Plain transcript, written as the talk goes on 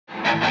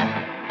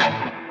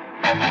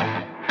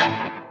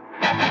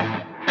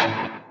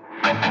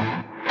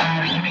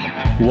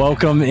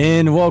Welcome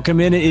in. Welcome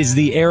in. It is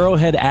the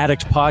Arrowhead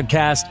Addict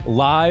podcast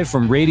live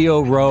from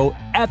Radio Row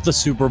at the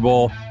Super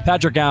Bowl.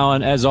 Patrick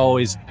Allen, as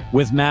always,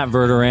 with Matt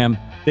Verderam.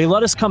 They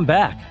let us come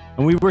back.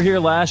 And we were here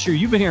last year.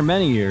 You've been here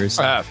many years.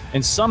 I have.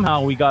 And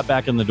somehow we got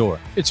back in the door.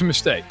 It's a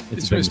mistake.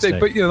 It's a mistake.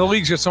 But, the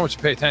league's got so much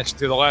to pay attention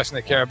to. The last thing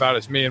they care about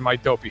is me and my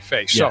dopey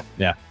face.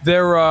 Yeah.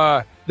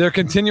 So they're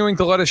continuing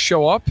to let us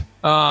show up.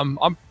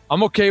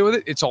 I'm okay with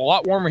it. It's a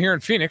lot warmer here in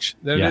Phoenix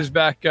than it is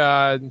back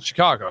in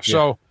Chicago.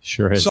 So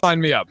sure is. Sign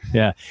me up.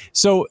 Yeah.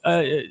 So,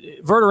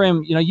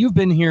 Verderam, you've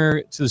been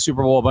here to the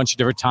Super Bowl a bunch of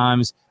different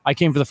times. I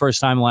came for the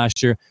first time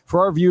last year.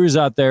 For our viewers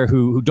out there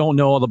who don't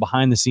know all the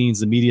behind the scenes,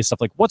 the media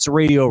stuff, like what's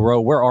Radio Row?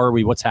 Where are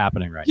we? What's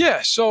happening right now?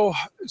 Yeah. So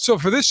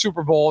for this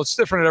Super Bowl, it's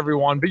different at every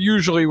one, but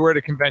usually we're at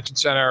a convention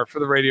center for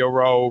the Radio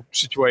Row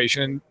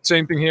situation.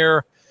 Same thing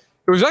here.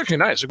 It was actually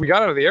nice. Like we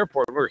got out of the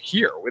airport and we were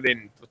here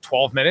within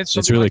 12 minutes.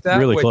 It's really, like that,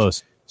 really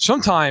close.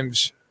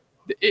 Sometimes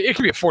it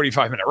can be a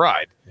 45-minute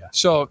ride. Yeah.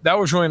 So that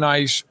was really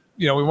nice.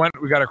 We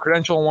got a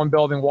credential in one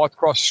building, walked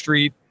across the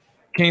street,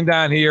 came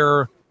down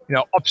here.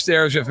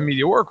 Upstairs we have a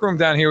media workroom.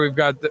 Down here we've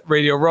got the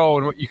Radio Row,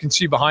 and what you can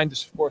see behind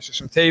us, of course, are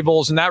some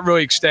tables, and that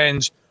really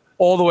extends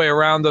all the way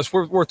around us.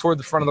 We're toward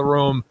the front of the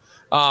room,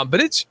 but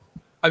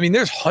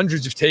there's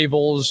hundreds of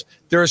tables.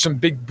 There are some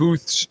big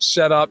booths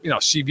set up.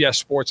 CBS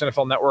Sports,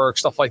 NFL Network,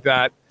 stuff like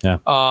that. Yeah.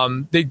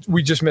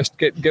 We just missed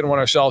getting one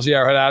ourselves, the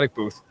Arrowhead Addict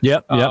booth.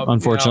 Yep.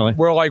 Unfortunately,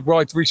 we're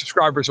like 3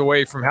 subscribers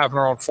away from having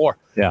our own floor.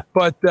 Yeah.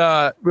 But we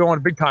don't want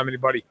to big time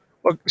anybody.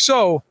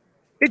 So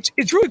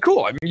it's really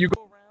cool. You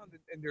go around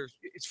and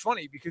it's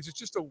funny because it's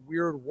just a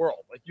weird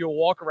world. Like you'll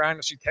walk around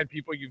and see 10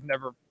 people you've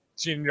never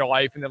seen in your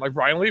life, and then like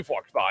Ryan Leaf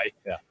walks by.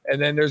 Yeah.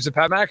 And then there's the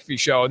Pat McAfee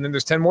show, and then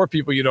there's 10 more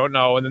people you don't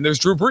know, and then there's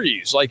Drew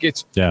Brees. Like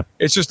it's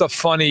just a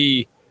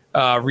funny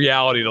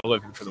reality to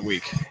live in for the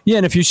week. Yeah,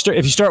 and if you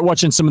start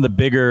watching some of the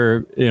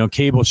bigger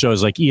cable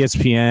shows like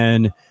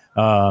ESPN,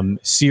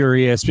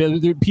 Sirius,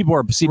 people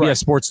are CBS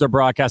Sports. They're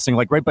broadcasting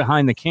like right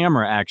behind the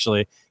camera.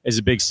 Actually, is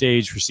a big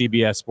stage for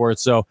CBS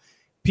Sports. So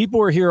people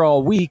are here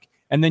all week.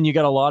 And then you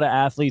got a lot of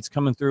athletes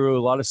coming through,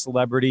 a lot of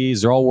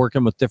celebrities. They're all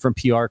working with different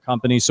PR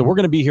companies. So we're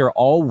going to be here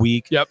all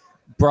week,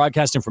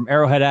 broadcasting from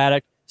Arrowhead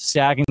Addict,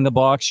 Stacking the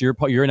Box, your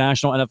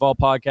national NFL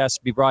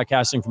podcast, be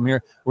broadcasting from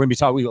here. We're going to be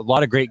talking with a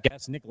lot of great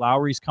guests. Nick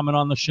Lowry's coming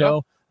on the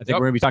show. I think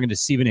we're going to be talking to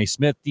Stephen A.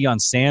 Smith, Deion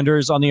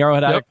Sanders on the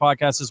Arrowhead Addict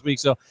podcast this week.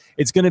 So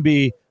it's going to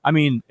be,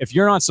 if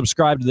you're not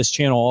subscribed to this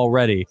channel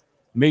already,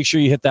 make sure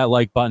you hit that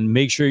like button.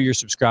 Make sure you're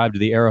subscribed to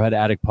the Arrowhead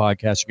Addict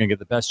podcast. You're going to get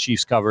the best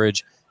Chiefs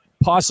coverage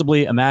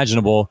possibly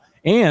imaginable.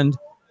 And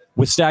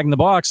with Stacking the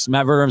Box,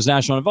 Matt Verderam's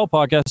National NFL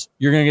podcast,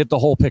 you're going to get the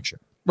whole picture.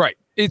 Right.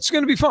 It's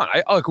going to be fun.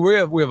 We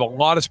have a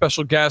lot of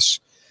special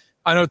guests.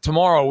 I know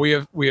tomorrow we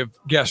have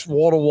guests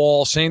wall to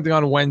wall. Same thing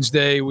on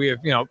Wednesday. We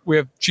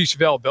have Chiefs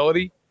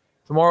availability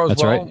tomorrow as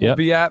well. Right. Yep.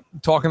 We'll be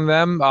talking to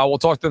them. We'll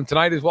talk to them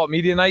tonight as well at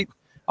media night.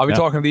 I'll be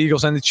talking to the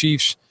Eagles and the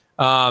Chiefs.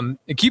 And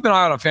keep an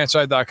eye out on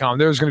fanside.com.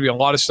 There's going to be a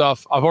lot of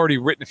stuff. I've already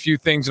written a few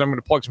things that I'm going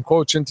to plug some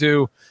quotes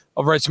into.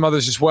 I'll write some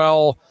others as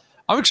well.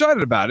 I'm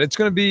excited about it. It's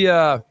going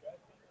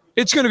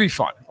to be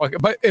fun.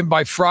 And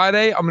by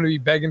Friday, I'm going to be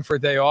begging for a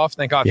day off.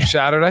 Thank God for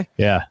Saturday.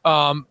 Yeah.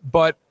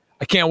 But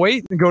I can't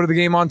wait and go to the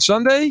game on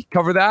Sunday,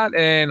 cover that,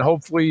 and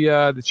hopefully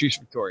the Chiefs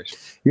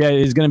victorious. Yeah,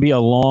 it's going to be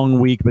a long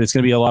week, but it's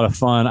going to be a lot of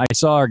fun. I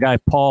saw our guy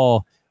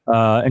Paul,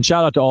 and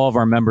shout out to all of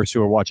our members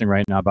who are watching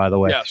right now, by the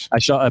way. Yes. I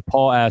saw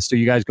Paul asked, are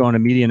you guys going to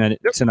media night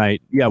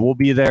tonight? Yeah, we'll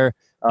be there.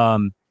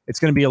 It's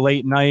going to be a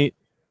late night.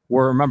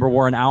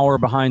 We're an hour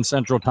behind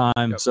Central Time,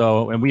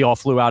 and we all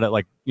flew out at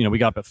we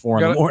got up at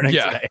 4 a.m.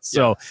 today.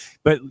 So,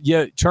 but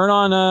turn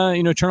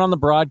on the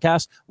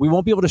broadcast. We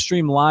won't be able to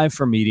stream live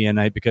from media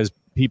night because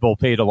people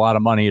paid a lot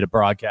of money to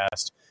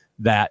broadcast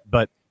that,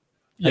 but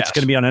it's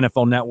going to be on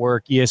NFL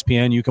Network,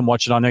 ESPN. You can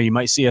watch it on there. You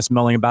might see us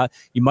milling about.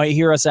 You might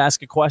hear us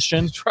ask a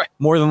question. That's right.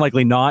 More than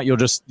likely not. You'll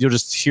just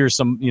hear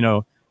some,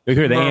 you'll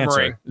hear the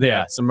answer.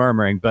 Yeah, some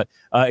murmuring. But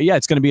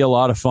it's going to be a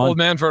lot of fun. Old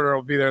Manford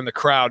will be there in the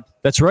crowd.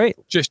 That's right.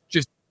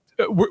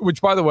 Which,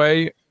 by the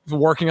way,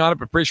 working on it,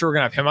 but pretty sure we're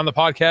gonna have him on the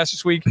podcast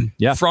this week.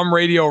 From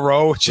Radio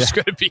Row, which is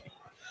gonna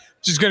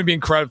be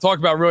incredible. Talk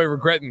about really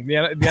regretting the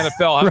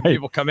NFL having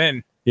people come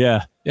in.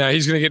 Yeah,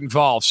 he's gonna get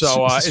involved.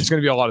 So it's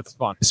gonna be a lot of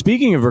fun.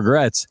 Speaking of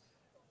regrets,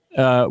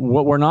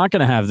 what we're not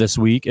gonna have this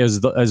week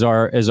is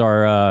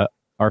our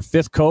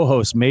fifth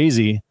co-host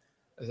Maisie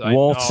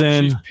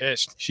Wolfson. She's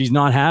pissed. She's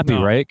not happy,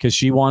 right? Because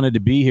she wanted to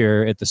be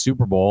here at the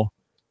Super Bowl.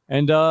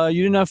 And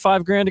you didn't have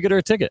 $5,000 to get her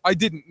a ticket. I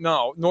didn't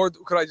know, nor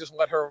could I just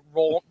let her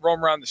roam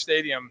around the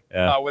stadium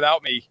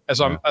without me as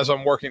I'm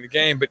working the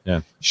game.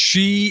 But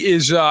she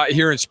is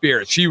here in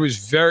spirit. She's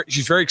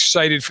very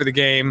excited for the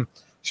game.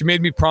 She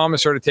made me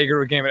promise her to take her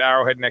to a game at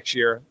Arrowhead next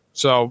year.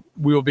 So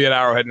we will be at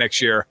Arrowhead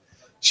next year.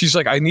 She's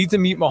like, I need to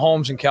meet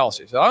Mahomes and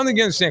Kelsey. So I don't think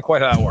you understand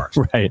quite how that works.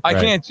 I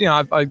can't.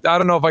 I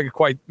don't know if I could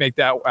quite make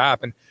that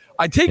happen.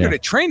 I take her to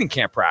training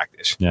camp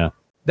practice. Yeah.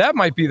 that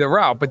might be the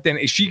route. But then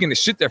is she going to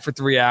sit there for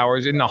 3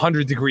 hours in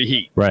 100-degree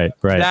heat? Right.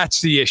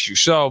 That's the issue.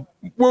 So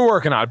we're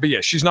working on it. But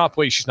yeah, she's not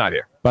pleased. She's not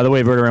here. By the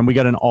way, Verderame, we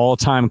got an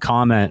all-time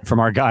comment from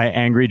our guy,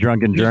 Angry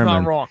Drunken He's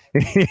German. not wrong.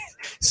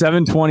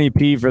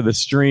 720p for the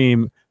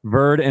stream.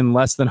 Verd in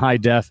less than high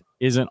def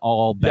isn't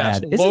all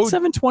bad. Yes, is it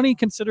 720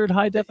 considered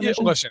high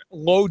definition? Yeah, listen,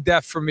 low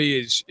def for me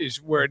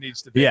is where it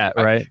needs to be. Yeah,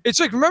 right. It's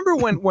like, remember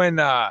when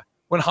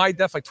high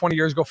def like 20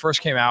 years ago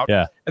first came out?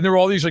 Yeah. And there were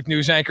all these like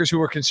news anchors who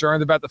were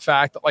concerned about the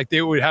fact that like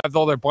they would have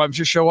all their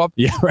blemishes show up.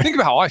 Yeah, right. Think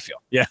about how I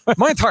feel. Yeah.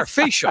 My entire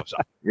face shows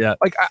up. Yeah.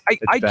 Like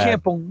I bad.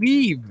 can't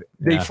believe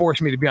they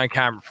forced me to be on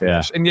camera for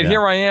this. And yet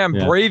here I am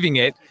braving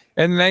it.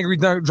 And an angry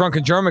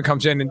drunken German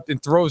comes in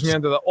and throws me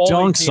under the all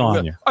dunks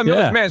on you. I mean,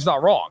 the man's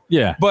not wrong.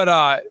 Yeah. But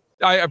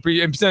I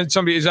appreciate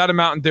somebody, is that a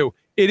Mountain Dew?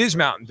 It is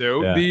Mountain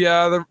Dew.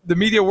 Yeah. The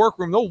media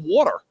workroom, no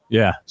water.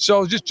 Yeah.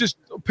 So just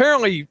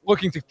apparently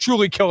looking to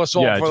truly kill us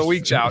all before the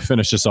week's out.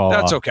 Finish us all.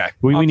 That's off. okay.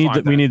 We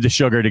need the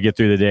sugar to get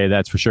through the day.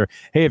 That's for sure.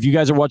 Hey, if you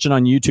guys are watching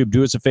on YouTube,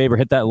 do us a favor,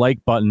 hit that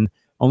like button.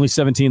 Only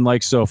 17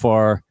 likes so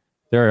far.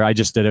 There, I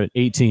just did it.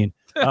 18.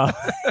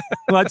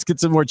 Let's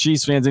get some more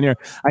Chiefs fans in here.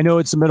 I know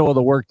it's the middle of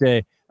the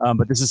workday,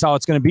 but this is how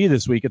it's going to be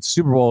this week. It's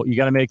Super Bowl. You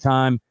got to make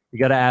time. You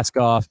got to ask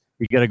off.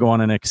 You got to go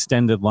on an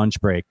extended lunch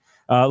break.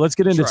 Let's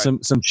get into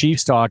some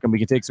Chiefs talk, and we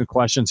can take some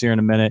questions here in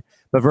a minute.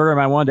 But Verderame,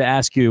 I wanted to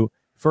ask you,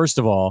 first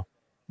of all,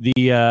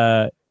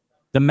 the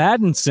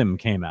Madden sim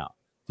came out.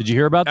 Did you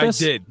hear about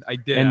this? I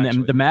did.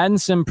 And the Madden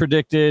sim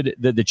predicted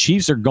that the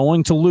Chiefs are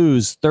going to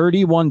lose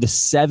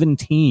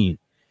 31-17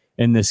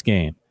 in this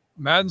game.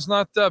 Madden's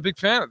not a big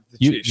fan of the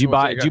Chiefs. Do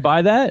you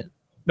buy that?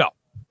 No,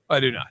 I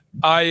do not.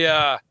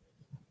 I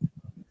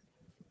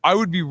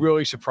would be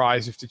really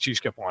surprised if the Chiefs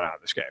get blown out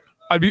of this game.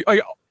 I'd be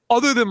like,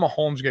 other than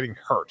Mahomes getting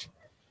hurt,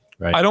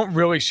 right. I don't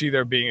really see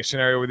there being a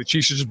scenario where the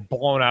Chiefs are just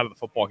blown out of the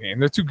football game.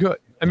 They're too good.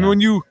 I mean, when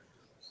you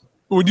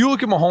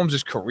look at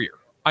Mahomes' career,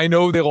 I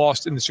know they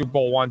lost in the Super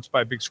Bowl once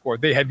by a big score.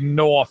 They had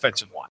no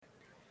offensive line.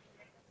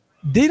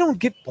 They don't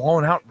get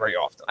blown out very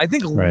often. I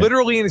think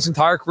literally in his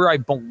entire career, I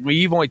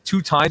believe only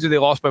 2 times that they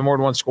lost by more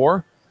than 1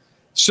 score.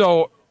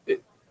 So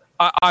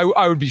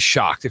I would be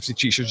shocked if the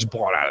Chiefs are just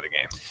blown out of the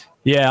game.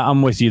 Yeah,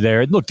 I'm with you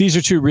there. Look, these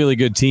are 2 really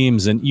good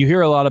teams, and you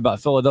hear a lot about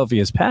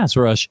Philadelphia's pass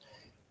rush,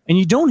 and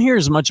you don't hear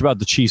as much about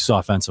the Chiefs'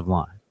 offensive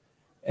line.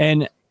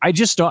 And I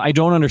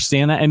don't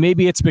understand that. And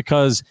maybe it's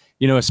because,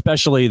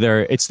 especially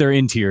it's their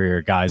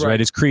interior guys, right?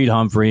 It's Creed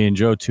Humphrey and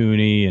Joe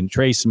Thuney and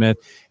Trey Smith,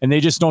 and they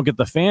just don't get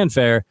the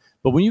fanfare.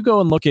 But when you go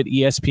and look at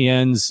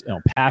ESPN's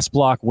pass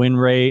block win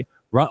rate,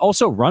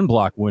 run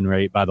block win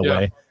rate, by the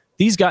way,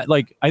 these guys,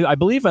 I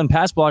believe on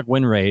pass block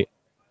win rate,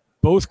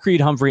 both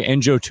Creed Humphrey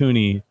and Joe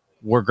Thuney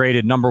were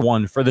graded number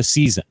 1 for the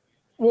season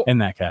in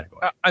that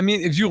category. I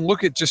mean, if you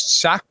look at just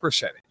sack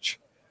percentage,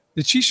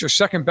 the Chiefs are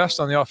second best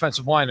on the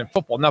offensive line in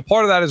football. Now,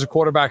 part of that is a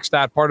quarterback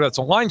stat. Part of that's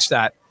a line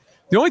stat.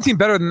 The only team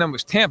better than them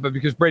was Tampa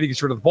because Brady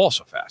gets rid of the ball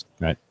so fast.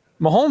 Right.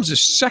 Mahomes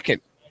is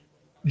second.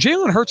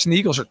 Jalen Hurts and the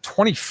Eagles are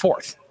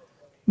 24th.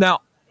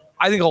 Now,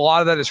 I think a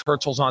lot of that is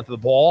Hurts holds onto the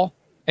ball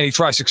and he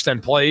tries to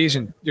extend plays,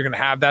 and you're going to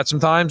have that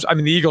sometimes. I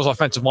mean, the Eagles'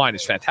 offensive line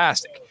is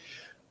fantastic.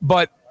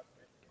 But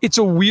it's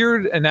a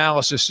weird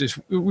analysis.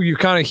 You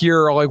kind of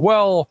hear like,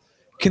 well,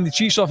 can the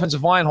Chiefs'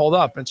 offensive line hold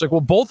up? And it's like, well,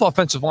 both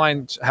offensive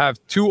lines have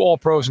 2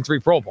 All-Pros and 3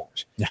 Pro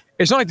Bowls. Yeah.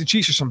 It's not like the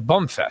Chiefs are some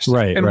bum fest.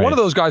 Right, and one of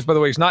those guys, by the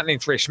way, is not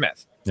named Trey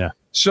Smith. Yeah.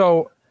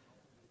 So,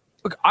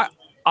 look,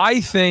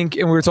 I think,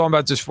 and we were talking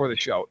about this for the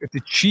show, if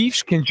the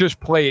Chiefs can just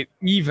play it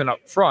even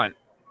up front,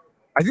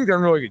 I think they're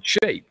in really good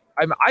shape.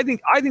 I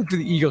think for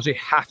the Eagles, they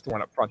have to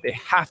win up front. They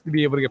have to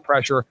be able to get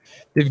pressure.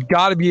 They've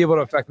got to be able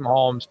to affect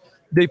Mahomes.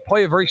 They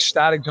play a very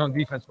static zone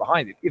defense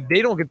behind it. If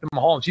they don't get to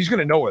Mahomes, he's going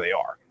to know where they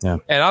are. Yeah.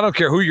 And I don't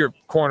care who your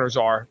corners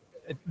are.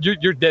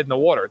 You're dead in the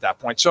water at that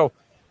point. So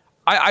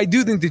I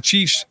do think the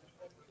Chiefs,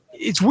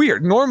 it's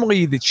weird.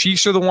 Normally, the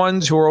Chiefs are the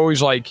ones who are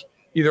always like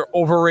either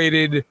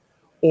overrated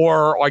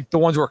or like the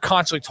ones who are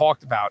constantly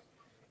talked about.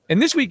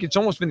 And this week, it's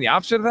almost been the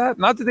opposite of that.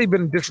 Not that they've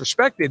been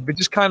disrespected, but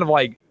just kind of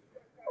like,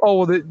 oh,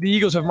 well, the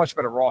Eagles have a much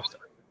better roster.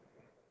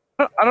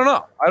 I don't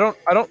know. I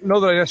don't know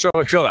that I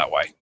necessarily feel that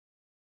way.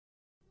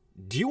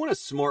 Do you want a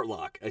smart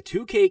lock, a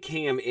 2K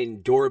cam,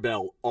 and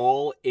doorbell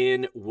all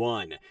in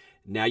one?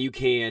 Now you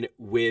can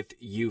with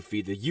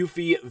Eufy, the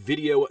Eufy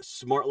Video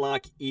Smart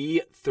Lock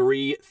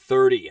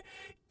E330.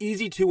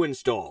 Easy to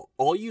install.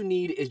 All you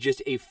need is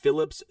just a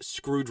Phillips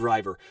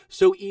screwdriver.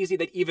 So easy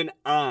that even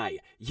I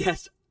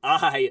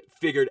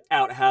figured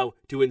out how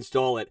to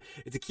install it.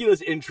 It's a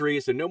keyless entry,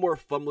 so no more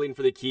fumbling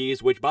for the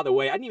keys, which, by the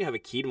way, I didn't even have a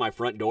key to my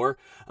front door.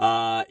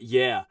 I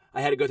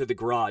had to go through the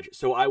garage,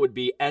 so I would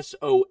be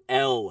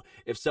SOL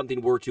if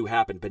something were to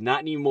happen, but not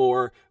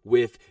anymore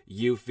with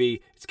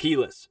Eufy. It's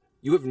keyless.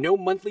 You have no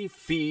monthly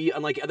fee,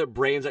 unlike other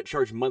brands that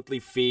charge monthly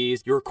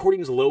fees. Your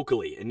recordings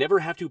locally and never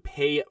have to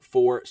pay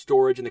for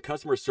storage, and the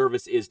customer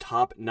service is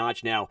top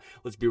notch. Now,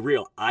 let's be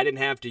real, I didn't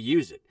have to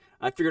use it.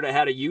 I figured out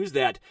how to use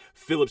that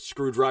Phillips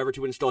screwdriver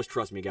to install.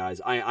 Trust me,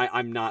 guys,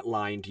 I'm not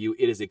lying to you.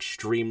 It is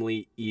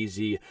extremely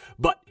easy.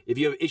 But if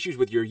you have issues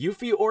with your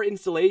Eufy or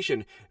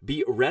installation,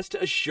 be rest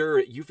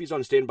assured Eufy's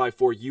on standby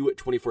for you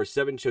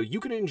 24/7, so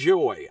you can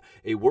enjoy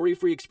a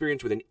worry-free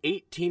experience with an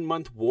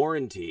 18-month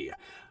warranty.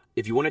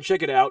 If you want to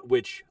check it out,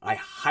 which I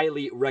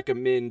highly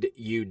recommend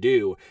you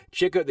do,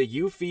 check out the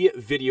Eufy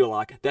Video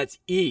Lock. That's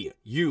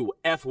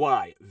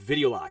EUFY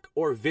Video Lock.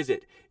 Or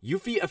visit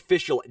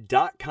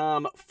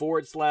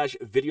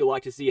eufyofficial.com/video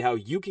lock to see how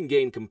you can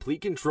gain complete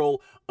control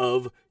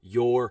of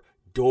your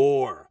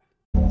door.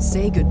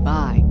 Say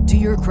goodbye to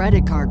your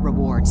credit card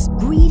rewards.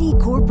 Greedy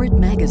corporate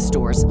mega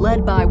stores,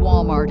 led by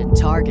Walmart and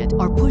Target,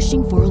 are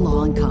pushing for a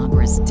law in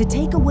Congress to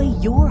take away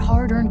your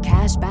hard-earned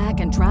cash back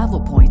and travel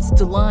points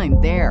to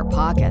line their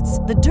pockets.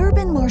 The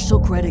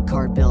Durbin-Marshall credit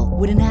card bill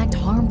would enact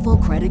harmful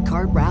credit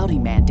card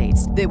routing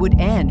mandates that would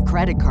end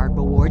credit card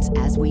rewards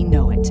as we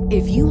know it.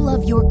 If you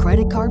love your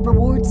credit card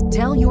rewards,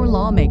 tell your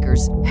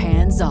lawmakers,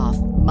 hands off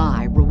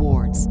my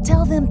rewards.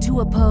 Tell them to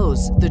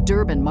oppose the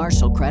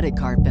Durbin-Marshall credit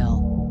card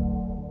bill.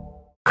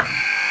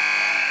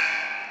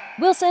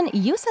 Wilson,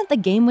 you sent the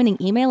game-winning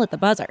email at the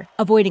buzzer,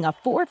 avoiding a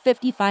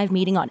 4:55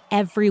 meeting on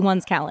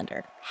everyone's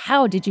calendar.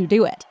 How did you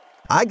do it?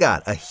 I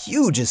got a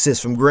huge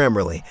assist from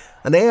Grammarly,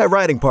 an AI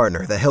writing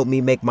partner that helped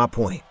me make my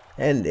point.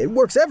 And it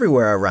works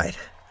everywhere I write.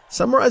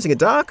 Summarizing a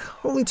doc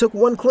only took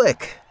one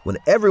click. When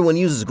everyone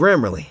uses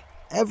Grammarly,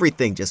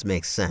 everything just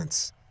makes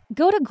sense.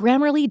 Go to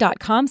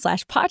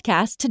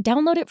Grammarly.com/podcast to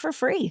download it for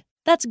free.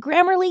 That's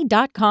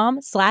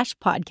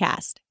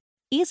Grammarly.com/podcast.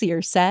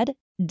 Easier said,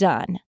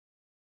 done.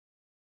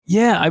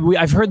 Yeah,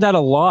 I've heard that a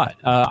lot.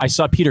 I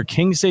saw Peter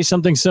King say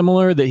something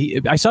similar.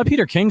 I saw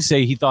Peter King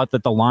say he thought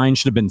that the line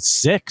should have been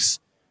 6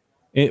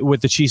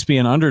 with the Chiefs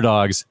being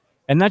underdogs,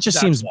 and that just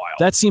seems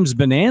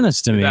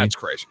bananas to me. That's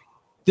crazy.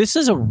 This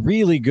is a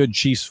really good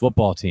Chiefs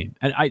football team,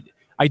 and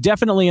I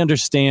definitely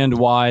understand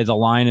why the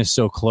line is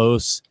so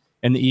close,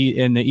 and the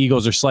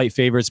Eagles are slight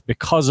favorites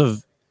because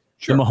of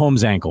the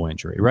Mahomes ankle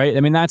injury, right? I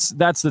mean, that's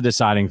the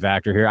deciding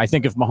factor here. I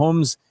think if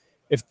Mahomes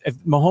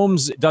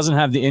doesn't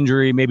have the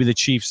injury, maybe the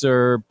Chiefs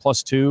are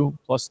 +2,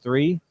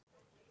 +3.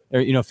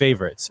 They're,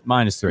 favorites.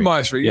 -3.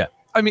 -3. Yeah.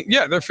 I mean,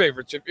 yeah, they're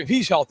favorites. If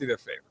he's healthy, they're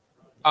favored.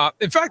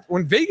 In fact,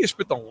 when Vegas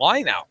put the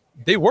line out,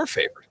 they were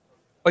favored.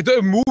 Like,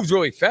 they moved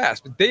really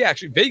fast, but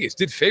Vegas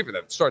did favor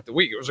them to start the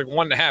week. It was like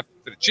 1.5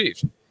 for the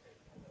Chiefs.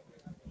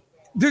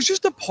 There's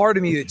just a part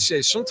of me that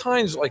says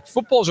sometimes, like,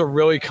 football's a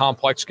really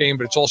complex game,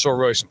 but it's also a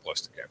really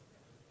simplistic game.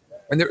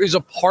 And there is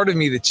a part of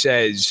me that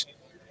says,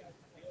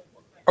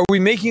 are we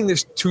making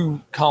this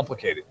too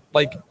complicated?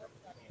 Like,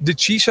 the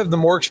Chiefs have the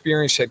more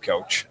experienced head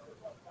coach.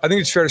 I think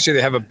it's fair to say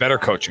they have a better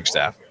coaching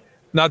staff.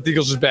 Not the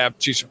Eagles is bad,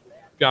 Chiefs are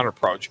beyond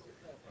reproach.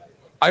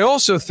 I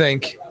also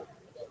think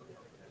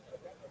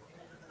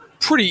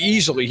pretty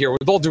easily here,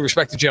 with all due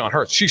respect to Jalen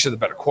Hurts, Chiefs are the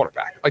better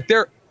quarterback. Like,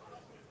 they're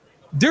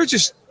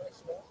just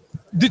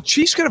 – the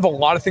Chiefs could have a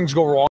lot of things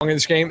go wrong in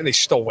this game, and they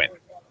still win.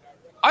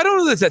 I don't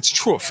know that that's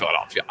true of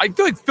Philadelphia. I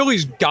feel like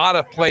Philly's got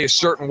to play a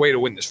certain way to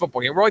win this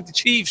football game. We're like the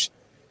Chiefs –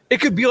 it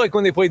could be like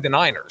when they played the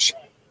Niners,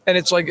 and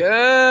it's like,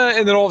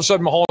 and then all of a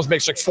sudden Mahomes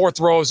makes like 4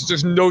 throws that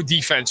there's no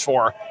defense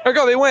for. Like,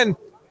 oh, they win.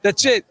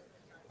 That's it.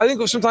 I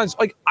think sometimes,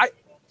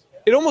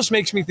 it almost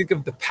makes me think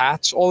of the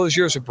Pats all those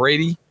years of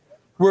Brady,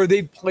 where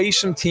they'd play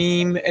some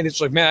team, and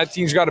it's like, man, that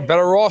team's got a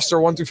better roster,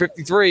 1 through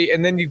 53,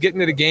 and then you get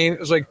into the game, it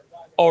was like,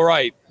 all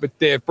right, but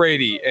they have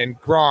Brady and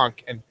Gronk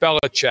and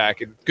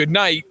Belichick, and good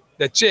night.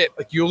 That's it.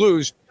 Like, you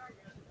lose.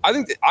 I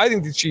think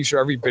the Chiefs are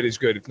every bit as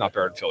good, if not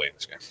better, than Philly in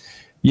this game.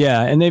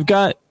 Yeah, and they've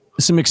got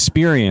some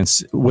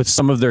experience with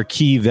some of their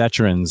key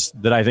veterans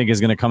that I think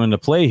is going to come into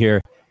play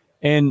here.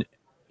 And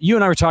you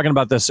and I were talking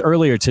about this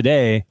earlier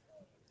today.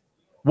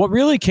 What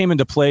really came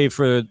into play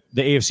for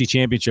the AFC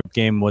Championship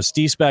game was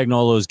Steve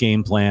Spagnuolo's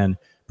game plan,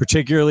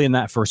 particularly in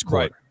that first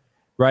quarter,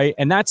 right?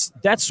 And that's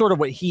sort of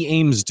what he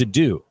aims to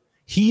do.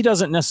 He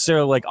doesn't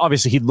necessarily,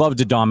 obviously he'd love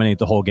to dominate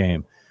the whole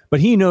game, but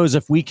he knows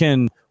if we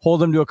can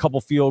hold them to a couple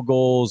field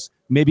goals,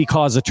 maybe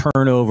cause a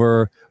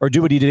turnover, or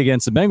do what he did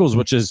against the Bengals,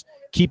 which is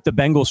keep the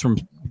Bengals from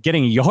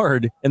getting a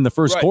yard in the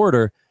first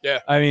quarter. Yeah.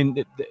 I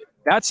mean,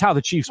 that's how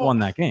the Chiefs won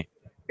that game.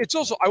 It's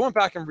also, I went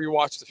back and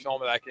rewatched the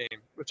film of that game,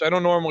 which I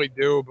don't normally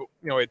do, but,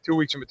 we had 2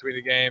 weeks in between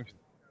the games.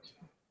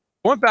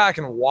 I went back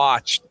and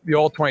watched the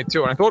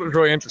All-22, and I thought it was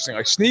really interesting.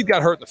 Like, Snead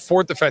got hurt in the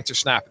 4th defensive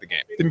snap of the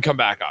game. Didn't come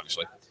back,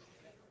 obviously.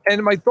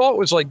 And my thought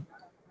was, like,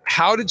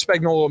 how did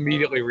Spagnuolo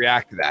immediately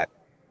react to that?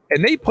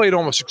 And they played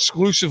almost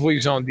exclusively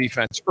zone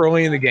defense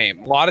early in the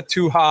game. A lot of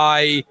too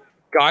high,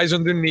 guys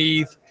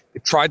underneath. They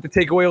tried to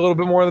take away a little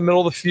bit more of the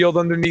middle of the field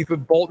underneath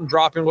with Bolton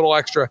dropping a little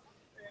extra.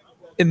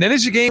 And then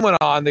as the game went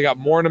on, they got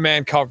more into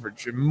man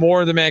coverage and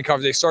more into man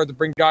coverage. They started to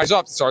bring guys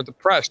up, started to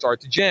press, started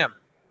to jam.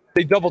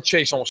 They double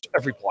chase almost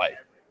every play.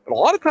 But a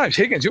lot of times,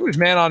 Higgins, it was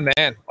man on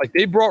man. Like,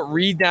 they brought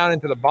Reed down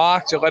into the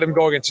box. They let him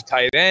go against a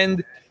tight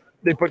end.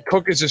 They put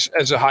Cook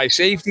as a high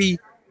safety.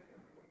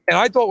 And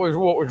I thought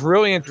what was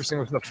really interesting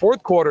was in the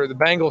 4th quarter, the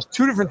Bengals,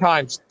 2 different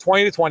times,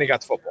 20-20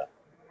 got the football.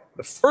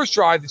 The first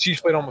drive, the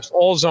Chiefs played almost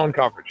all zone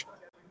coverage.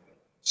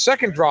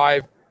 Second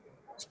drive,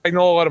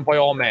 Spagnuolo let him play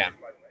all man.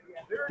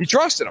 He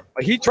trusted him.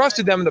 He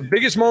trusted them in the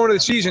biggest moment of the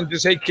season to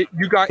say,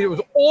 you got, it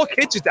was all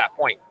kids at that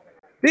point.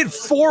 They had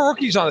 4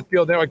 rookies on the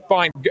field. They're like,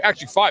 fine,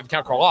 actually 5,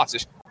 count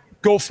Karlaftis.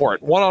 Go for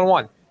it,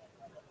 one-on-one.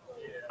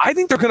 I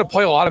think they're going to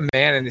play a lot of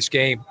man in this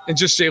game and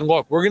just say,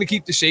 look, we're going to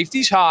keep the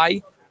safeties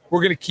high.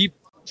 We're going to keep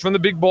from the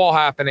big ball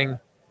happening.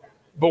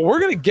 But we're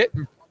going to get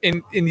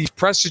in these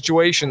press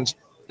situations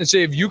and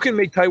say, if you can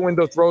make tight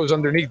window throws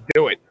underneath,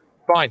 do it.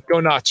 Fine, go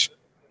nuts.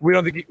 We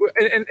don't think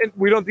and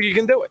we don't think you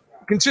can do it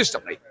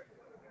consistently.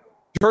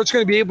 Hurts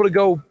going to be able to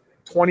go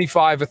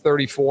 25 or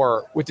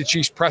 34 with the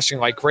Chiefs pressing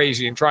like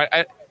crazy and try.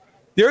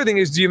 The other thing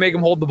is, do you make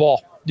them hold the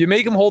ball? Do you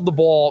make them hold the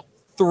ball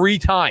 3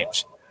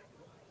 times?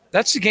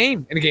 That's the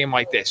game in a game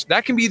like this.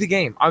 That can be the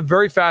game. I'm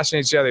very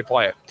fascinated to see how they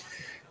play it.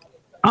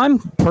 I'm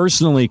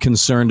personally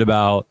concerned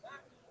about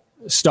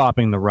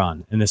stopping the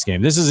run in this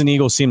game. This is an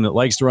Eagles team that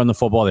likes to run the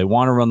football. They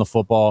want to run the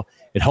football.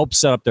 It helps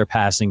set up their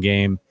passing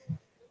game.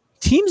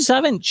 Teams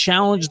haven't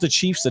challenged the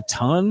Chiefs a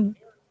ton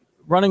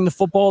running the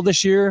football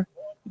this year.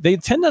 They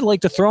tend to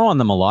like to throw on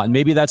them a lot, and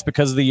maybe that's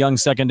because of the young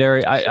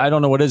secondary. I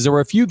don't know what it is. There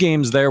were a few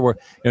games there where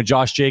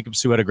Josh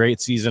Jacobs, who had a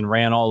great season,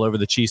 ran all over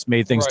the Chiefs,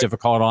 made things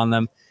difficult on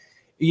them.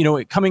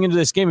 Coming into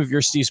this game, if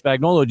you're Steve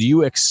Spagnuolo, do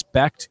you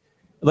expect,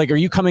 are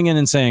you coming in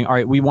and saying, all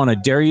right, we want to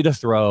dare you to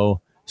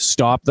throw,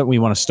 we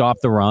want to stop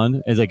the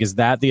run? Is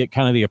that the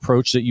kind of the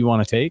approach that you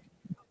want to take?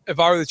 If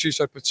I were the Chiefs,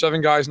 I'd put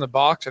 7 guys in the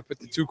box. I'd put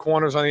the 2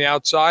 corners on the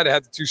outside. I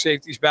had the 2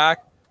 safeties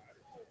back.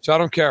 So I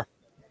don't care.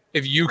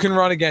 If you can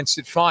run against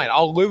it, fine.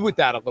 I'll live with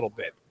that a little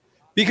bit.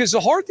 Because the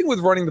hard thing with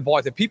running the ball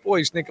is that people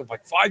always think of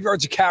 5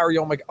 yards of carry.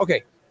 I'm like,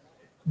 okay.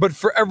 But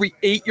for every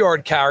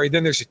 8-yard carry,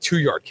 then there's a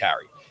 2-yard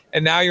carry.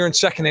 And now you're in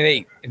 2nd and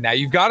 8. And now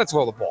you've got to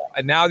throw the ball.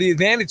 And now the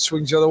advantage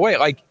swings the other way.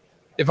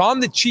 If I'm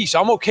the Chiefs,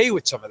 I'm okay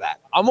with some of that.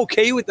 I'm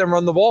okay with them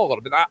run the ball a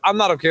little bit. I'm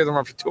not okay with them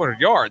run for 200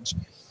 yards.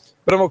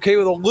 But I'm okay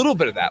with a little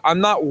bit of that.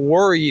 I'm not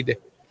worried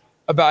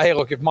about, hey,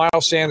 look, if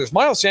Miles Sanders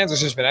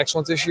has been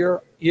excellent this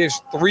year. He has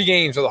 3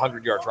 games with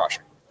 100 yards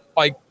rushing.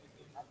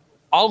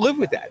 I'll live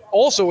with that.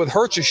 Also, with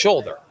Hurts'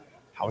 shoulder,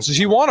 how much does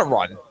he want to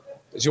run?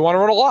 Does he want to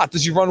run a lot?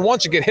 Does he run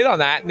once and get hit on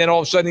that, and then all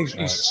of a sudden he's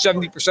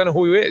 70% of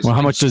who he is? Well,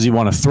 how much does he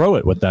want to throw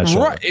it with that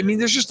shoulder? Right. I mean,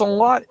 there's just a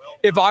lot.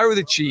 If I were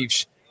the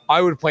Chiefs,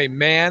 I would play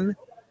man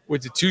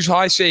with the 2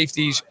 high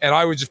safeties, and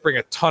I would just bring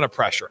a ton of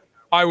pressure.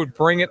 I would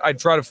bring it. I'd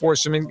try to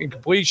force some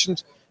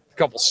incompletions, a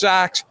couple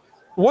sacks.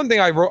 One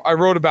thing I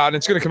wrote about, and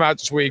it's going to come out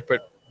this week,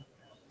 but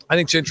I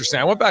think it's interesting.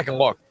 I went back and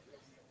looked.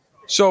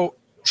 So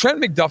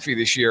Trent McDuffie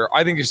this year,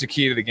 I think, is the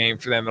key to the game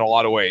for them in a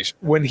lot of ways.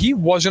 When he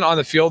wasn't on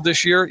the field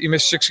this year, he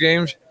missed 6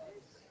 games.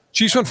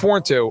 Chiefs went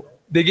 4-2.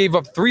 They gave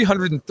up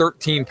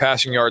 313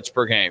 passing yards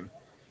per game,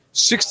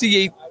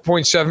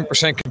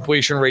 68.7%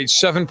 completion rate,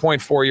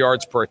 7.4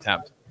 yards per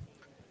attempt.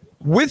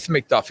 With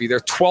McDuffie, they're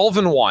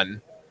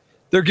 12-1.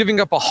 They're giving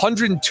up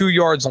 102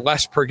 yards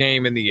less per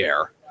game in the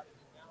air.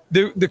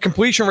 The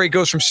completion rate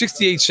goes from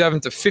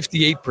 68.7 to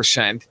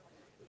 58%,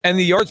 and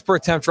the yards per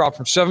attempt drop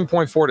from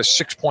 7.4 to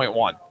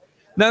 6.1.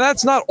 Now,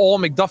 that's not all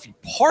McDuffie.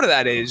 Part of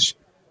that is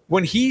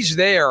when he's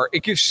there,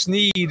 it gives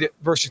Snead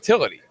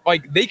versatility.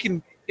 They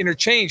can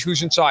interchange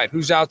who's inside,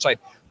 who's outside.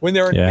 When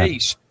they're in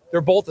base,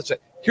 they're both inside.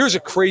 Here's a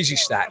crazy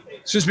stat.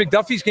 Since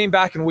McDuffie's came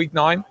back in week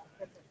 9,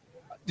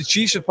 the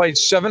Chiefs have played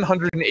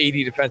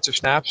 780 defensive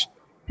snaps.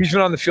 He's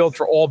been on the field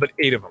for all but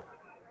 8 of them.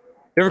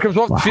 Never comes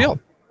off the field.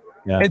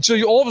 Yeah. And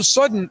so all of a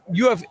sudden,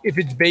 you have, if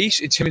it's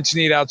base, it's him and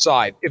Snead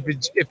outside. If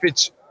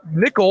it's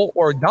nickel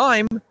or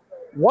dime,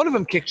 one of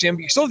them kicks in,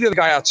 but you still have the other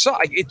guy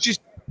outside.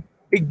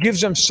 It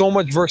gives them so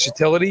much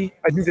versatility.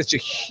 I think that's a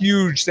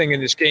huge thing in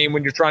this game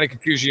when you're trying to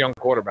confuse a young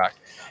quarterback.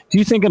 Do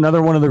you think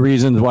another one of the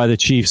reasons why the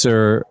Chiefs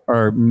are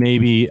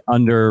maybe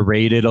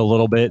underrated a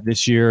little bit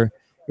this year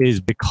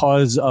is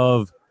because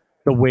of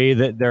the way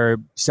that their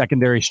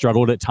secondary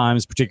struggled at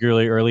times,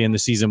 particularly early in the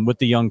season with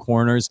the young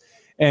corners?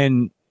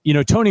 And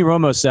Tony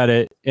Romo said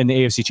it in the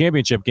AFC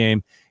Championship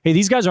game. Hey,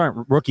 these guys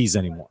aren't rookies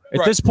anymore.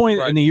 At this point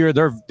in the year,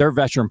 they're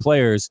veteran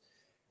players,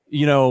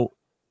 and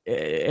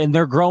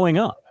they're growing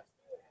up.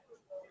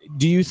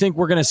 Do you think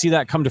we're going to see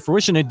that come to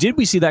fruition? And did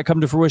we see that come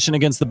to fruition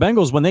against the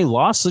Bengals when they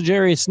lost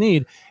L'Jarius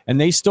Snead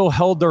and they still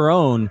held their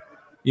own,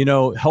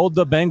 held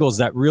the Bengals,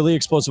 that really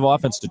explosive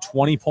offense, to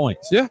 20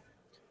 points? Yeah.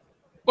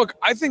 Look,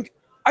 I think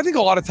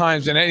a lot of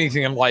times in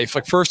anything in life,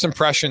 first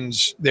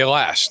impressions, they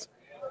last.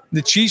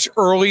 The Chiefs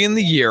early in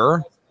the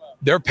year,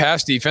 their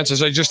pass defense,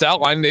 as I just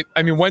outlined,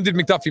 when did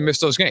McDuffie miss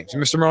those games? He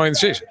missed them early in the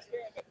season.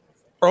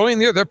 Early in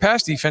the year, their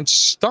pass defense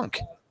stunk.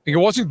 It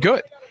wasn't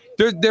good.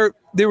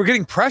 They were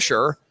getting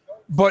pressure,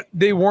 but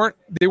they weren't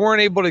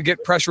able to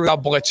get pressure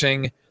without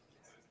blitzing.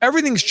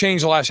 Everything's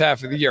changed the last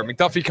half of the year.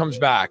 McDuffie comes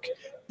back.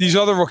 These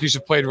other rookies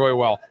have played really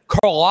well.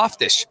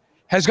 Karlaftis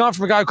has gone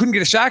from a guy who couldn't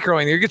get a sack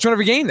early in the year, gets one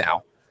every game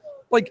now.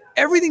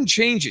 Everything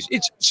changes.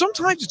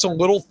 Sometimes it's a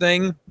little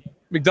thing.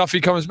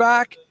 McDuffie comes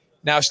back.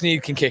 Now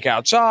Snead can kick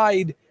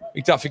outside.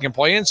 McDuffie can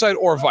play inside,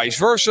 or vice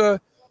versa.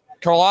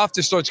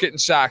 Karlaftis starts getting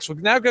sacks. Well,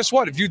 now guess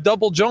what? If you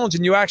double Jones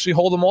and you actually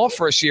hold him off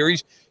for a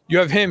series, you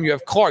have him, you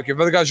have Clark, you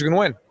have other guys who can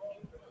win.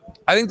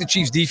 I think the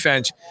Chiefs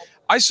defense,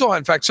 I saw,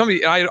 in fact,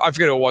 somebody, and I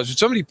forget who it was, but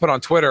somebody put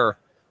on Twitter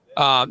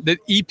that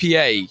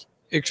EPA,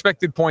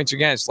 expected points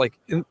against,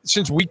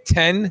 since week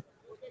 10,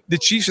 the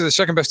Chiefs are the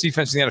second best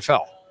defense in the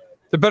NFL.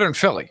 They're better than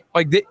Philly.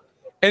 And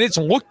it's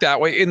looked that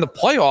way in the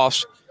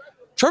playoffs.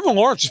 Trevor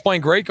Lawrence was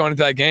playing great going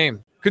into that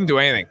game. Couldn't do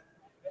anything.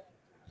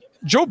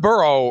 Joe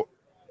Burrow,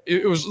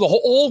 it was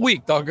all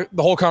week. The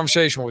whole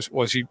conversation was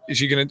is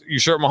he going to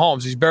usurp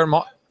Mahomes? He's better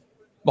than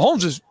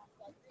Mahomes is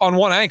on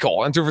one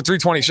ankle and threw for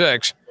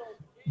 326.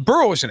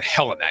 Burrow was in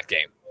hell in that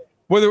game.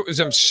 Whether it was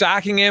them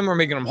sacking him or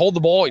making him hold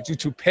the ball, he threw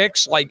 2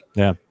 picks.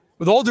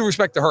 With all due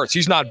respect to Hurts,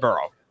 he's not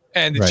Burrow.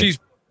 And the Chiefs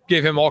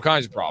gave him all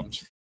kinds of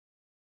problems.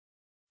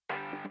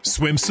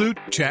 Swimsuit?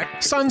 Check.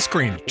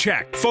 Sunscreen?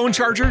 Check. Phone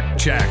charger?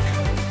 Check.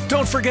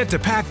 Don't forget to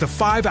pack the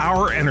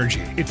 5-Hour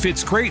Energy. It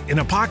fits great in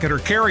a pocket or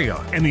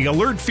carry-on, and the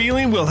alert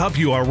feeling will help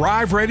you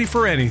arrive ready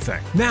for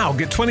anything. Now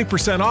get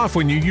 20% off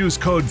when you use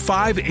code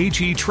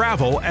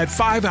 5HETRAVEL at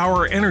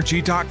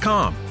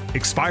 5hourenergy.com.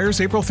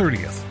 Expires April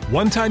 30th.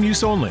 One-time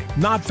use only.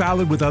 Not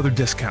valid with other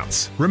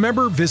discounts.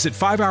 Remember, visit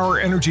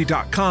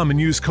 5hourenergy.com and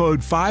use code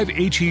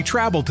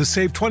 5HETRAVEL to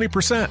save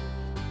 20%.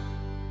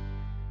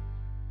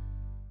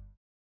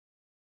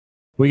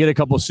 We get a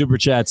couple of super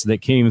chats that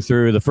came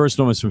through. The first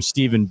one was from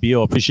Stephen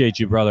Beal. Appreciate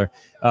you, brother.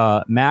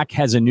 Mac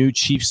has a new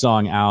Chief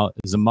song out.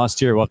 It's a must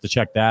hear. We'll have to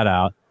check that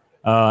out.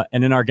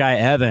 And then our guy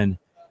Evan,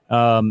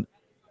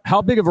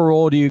 how big of a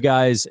role do you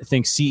guys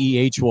think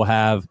CEH will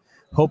have?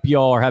 Hope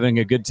y'all are having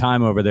a good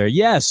time over there.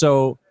 Yeah.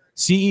 So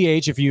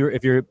CEH, if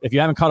you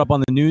haven't caught up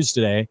on the news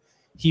today,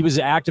 he was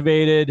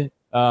activated.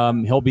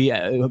 He'll be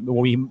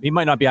he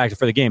might not be active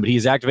for the game, but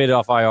he's activated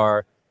off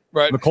IR.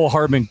 Right. McCole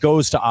Hardman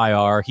goes to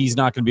IR. He's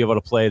not going to be able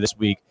to play this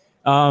week.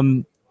 I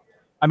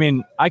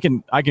mean, I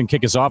can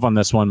kick us off on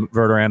this one,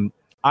 Verderam.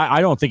 I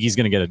don't think he's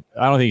going to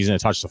I don't think he's going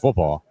to touch the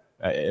football.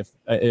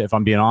 If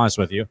I'm being honest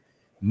with you,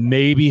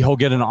 maybe he'll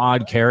get an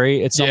odd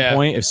carry at some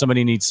point if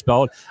somebody needs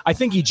spelled. I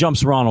think he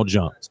jumps Ronald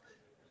Jones.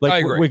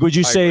 Would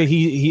you say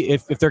he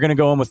if they're going to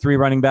go in with 3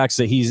 running backs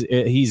that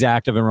he's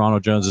active and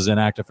Ronald Jones is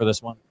inactive for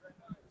this one?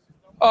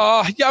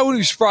 I wouldn't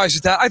be surprised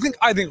at that.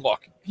 I think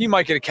look, he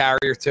might get a carry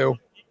or 2.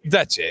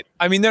 That's it.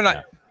 I mean, they're not.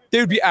 Yeah. They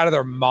would be out of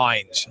their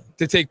minds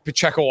to take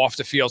Pacheco off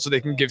the field so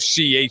they can give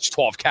CH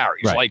 12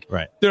 carries.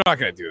 They're not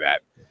going to do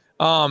that.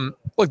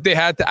 Look, they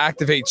had to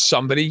activate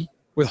somebody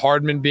with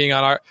Hardman being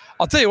on our.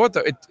 I'll tell you what,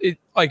 though,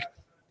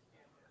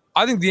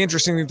 I think the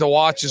interesting thing to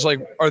watch is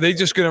are they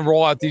just going to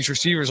roll out these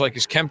receivers?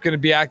 Is Kemp going to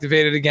be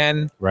activated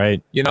again?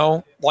 Right.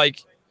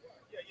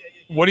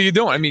 What are you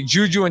doing? I mean,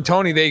 Juju and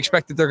Tony, they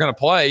expect that they're going to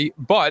play,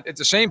 but at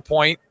the same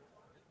point,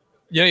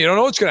 you don't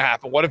know what's going to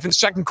happen. What if in the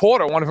second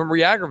quarter one of them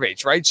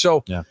re-aggravates, right?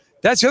 So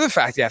that's the other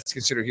fact you have to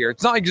consider here.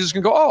 It's not like you're just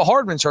going to go,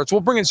 Hardman's hurts, we'll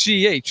bring in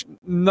CEH.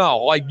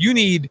 No, you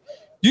need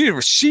a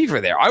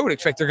receiver there. I would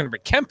expect they're going to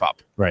bring Kemp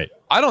up. Right.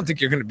 I don't think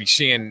you're going to be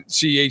seeing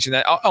CEH in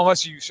that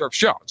unless you usurp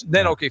Jones.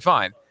 Then, okay,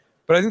 fine.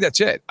 But I think that's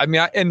it. I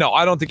mean, I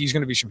don't think he's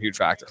going to be some huge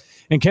factor.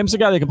 And Kemp's a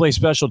guy that can play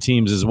special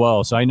teams as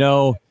well. So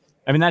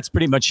that's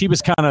pretty much, he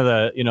was kind of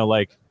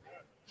the,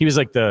 he was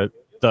like the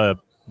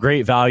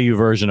great value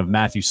version of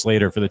Matthew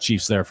Slater for the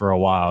Chiefs there for a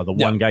while. The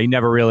one guy, he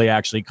never really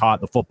actually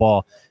caught the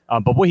football.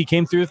 But he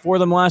came through for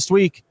them last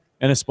week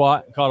in a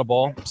spot, caught a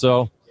ball.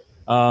 So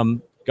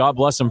God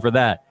bless him for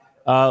that.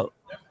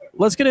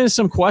 Let's get into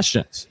some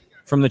questions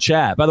from the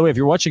chat. By the way, if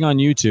you're watching on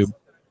YouTube,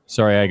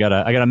 sorry, I got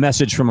a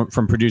message from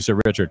producer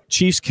Richard.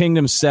 Chiefs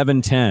Kingdom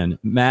 710.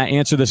 Matt,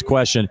 answer this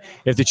question.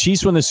 If the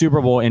Chiefs win the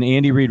Super Bowl and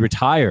Andy Reid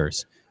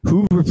retires,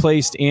 who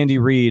replaced Andy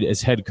Reid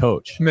as head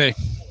coach? Me.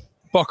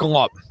 Buckle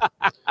up.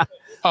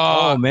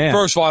 Oh, man.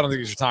 First of all, I don't think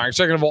he's retiring.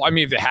 Second of all,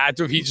 if they had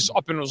to, if he just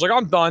up and was like,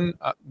 I'm done,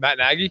 Matt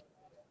Nagy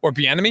or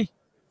Bieniemy.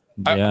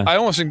 Yeah. I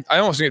almost think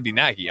it'd be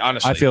Nagy,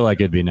 honestly. I feel like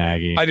it'd be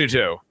Nagy. I do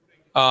too.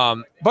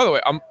 By the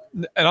way,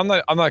 I'm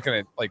not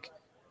going to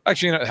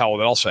actually, hell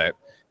with it, I'll say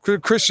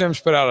it. Chris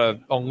Sims put out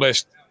a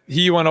list.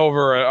 He went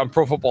over on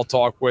Pro Football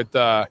Talk with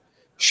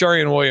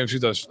Sherry and Williams, who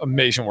does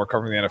amazing work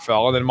covering the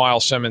NFL, and then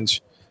Miles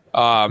Simmons.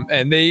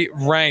 And they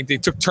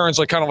took turns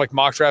kind of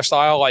mock draft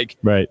style,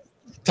 right.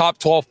 Top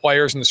 12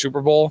 players in the Super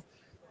Bowl,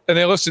 and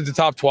they listed the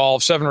top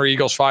 12, 7 are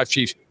Eagles, 5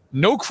 Chiefs.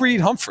 No Creed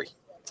Humphrey.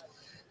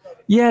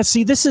 Yeah,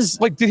 see, this is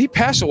did he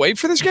pass away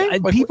for this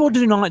game? People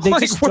do not. They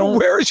just don't.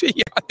 Where is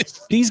he?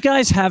 These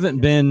guys haven't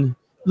been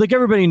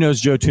everybody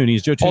knows Joe Tooney.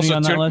 Is Joe Tooney also,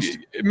 on that list?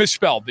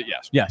 Misspelled, but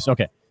yes. Yes.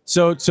 Okay.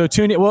 So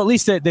Tooney. Well, at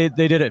least they did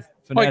it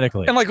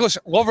phonetically.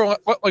 Listen,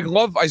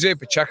 love Isaiah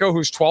Pacheco,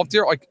 who's 12th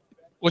here.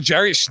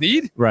 L'Jarius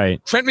Sneed, right?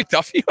 Trent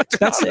McDuffie.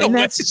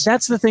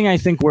 That's the thing. I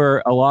think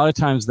where a lot of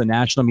times the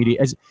national media,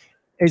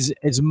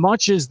 as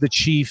much as the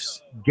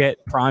Chiefs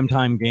get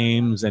primetime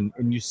games and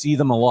you see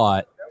them a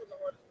lot,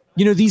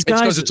 these guys.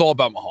 Because it's all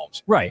about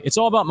Mahomes, right? It's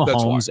all about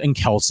Mahomes and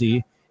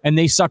Kelsey, and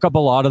they suck up a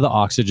lot of the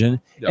oxygen.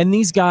 Yep. And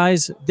these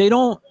guys, they're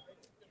not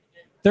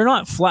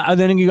flat. And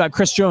then you got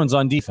Chris Jones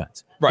on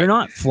defense. Right. They're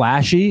not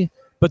flashy.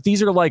 But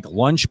these are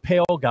lunch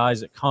pail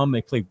guys that come.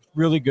 They play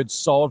really good,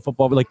 solid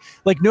football. But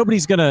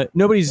nobody's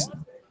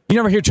You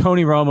never hear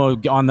Tony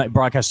Romo on that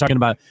broadcast talking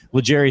about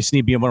L'Jarius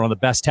Sneed being one of the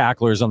best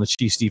tacklers on the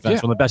Chiefs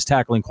defense, one of the best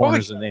tackling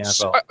corners in the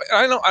NFL.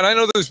 I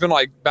know there's been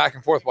like back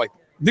and forth, like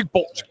Nick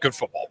Bolton's a good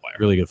football player.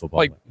 Really good football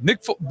player.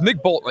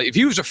 Nick Bolton, like, if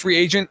he was a free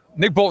agent,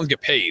 Nick Bolton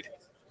get paid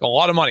a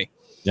lot of money.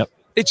 Yep.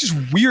 It's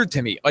just weird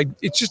to me. Like,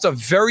 it's just a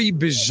very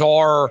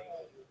bizarre,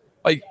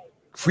 like,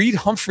 Creed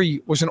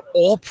Humphrey was an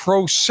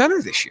all-pro center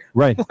this year.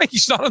 Right. Like,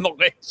 he's not on the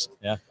list.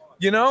 Yeah.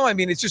 You know, I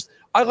mean, it's just,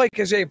 I like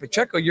Isaiah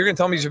Pacheco. You're going to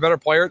tell me he's a better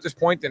player at this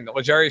point than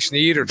L'Jarius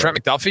Sneed or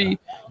Trent McDuffie?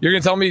 You're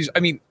going to tell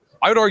me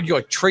I would argue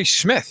like Trace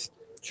Smith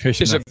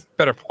is a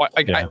better player.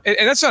 Like,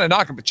 and that's not a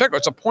knock on Pacheco.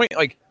 It's a point,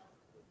 like,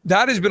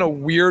 that has been a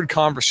weird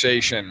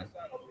conversation.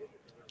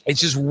 It's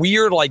just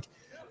weird, like,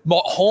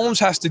 Mahomes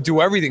has to do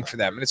everything for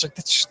them. And it's like,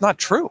 that's just not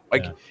true.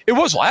 Like, it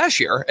was last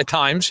year at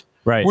times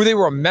where they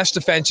were a mess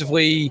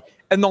defensively,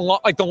 and the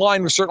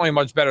line was certainly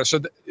much better. So,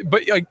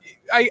 but like,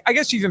 I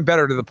guess even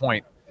better to the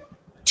point,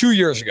 2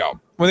 years ago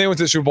when they went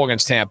to the Super Bowl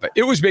against Tampa,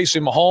 it was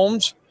basically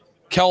Mahomes,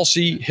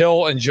 Kelsey,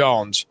 Hill, and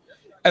Jones.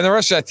 And the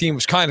rest of that team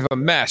was kind of a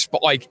mess.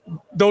 But, like,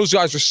 those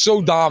guys were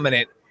so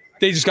dominant,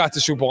 they just got to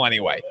the Super Bowl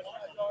anyway.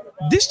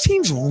 This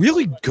team's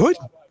really good.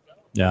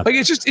 Yeah. Like,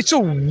 it's a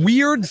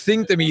weird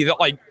thing to me that,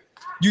 like,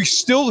 you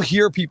still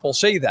hear people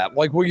say that.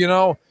 Like, well, you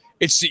know,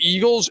 it's the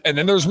Eagles and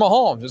then there's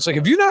Mahomes. It's like,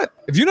 have you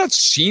not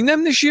seen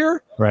them this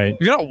year? Right.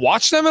 Have you not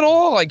watched them at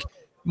all? Like,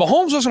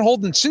 Mahomes wasn't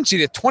holding Cincy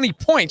to 20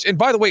 points. And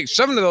by the way,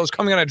 7 of those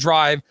coming on a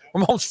drive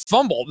where Mahomes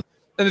fumbled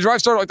and the drive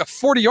started like the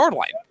 40-yard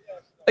line.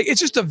 Like,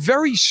 it's just a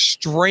very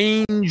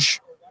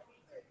strange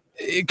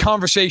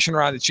conversation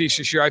around the Chiefs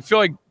this year. I feel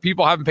like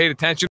people haven't paid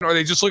attention, or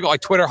they just look at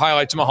like Twitter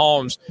highlights of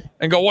Mahomes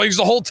and go, well, he's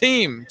the whole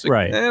team. It's like,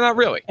 right. Not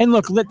really. And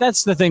look,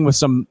 that's the thing with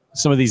some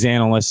of these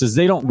analysts is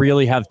they don't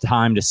really have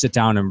time to sit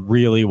down and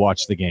really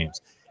watch the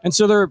games. And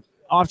so they're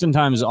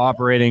oftentimes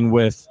operating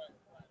with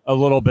a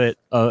little bit,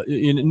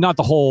 not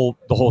the whole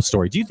the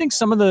story. Do you think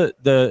some of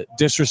the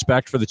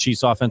disrespect for the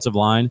Chiefs offensive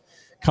line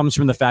comes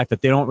from the fact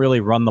that they don't really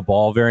run the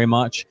ball very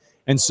much?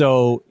 And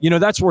so, you know,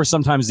 that's where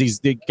sometimes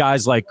these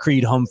guys like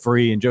Creed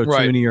Humphrey and Joe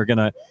Thuney are going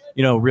to,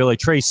 you know, really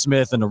Trace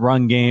Smith in the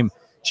run game.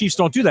 Chiefs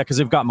don't do that because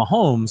they've got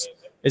Mahomes.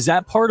 Is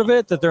that part of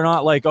it, that they're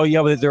not like, oh,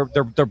 yeah, but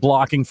they're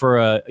blocking for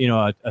a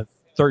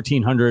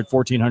 1,300,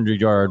 1,400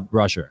 yard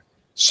rusher?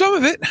 Some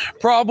of it,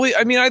 probably.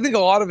 I mean, I think a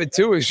lot of it,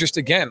 too, is just,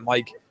 again,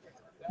 like,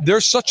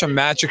 there's such a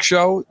magic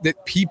show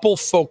that people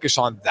focus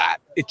on that.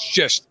 It's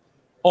just,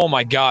 oh,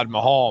 my God,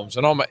 Mahomes.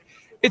 And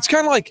it's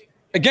kind of like,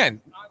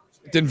 again,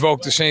 to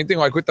invoke the same thing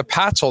like with the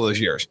Pats all those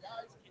years.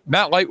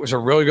 Matt Light was a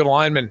really good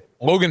lineman.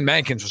 Logan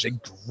Mankins was a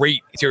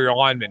great interior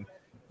lineman.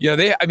 You know,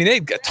 they had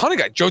a ton of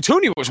guys. Joe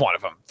Thuney was one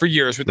of them for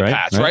years with the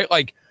Pats, right?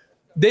 Like,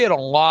 they had a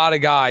lot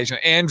of guys, and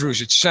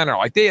Andrews at center.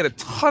 Like, they had a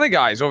ton of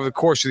guys over the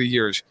course of the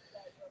years.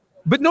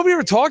 But nobody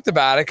ever talked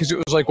about it because it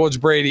was like, well, it's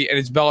Brady and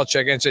it's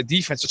Belichick and it's a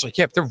defense. It's like,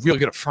 yeah, but they're really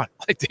good up front.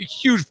 Like, the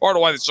huge part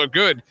of why they're so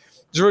good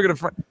is really good up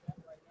front.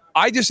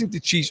 I just think the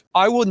Chiefs,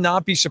 I will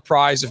not be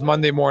surprised if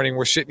Monday morning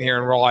we're sitting here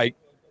and we're like,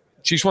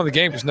 Chiefs won the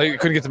game because they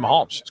couldn't get to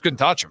Mahomes. Just couldn't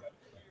touch him.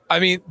 I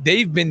mean,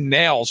 they've been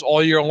nails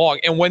all year long.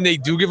 And when they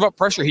do give up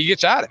pressure, he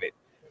gets out of it.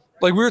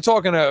 Like, we were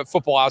talking to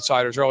Football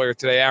Outsiders earlier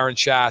today, Aaron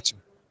Schatz.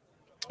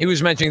 He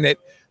was mentioning that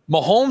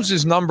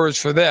Mahomes' numbers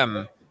for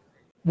them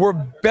were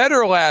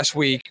better last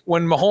week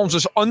when Mahomes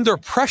was under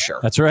pressure.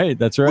 That's right.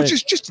 Which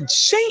is just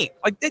insane.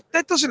 Like,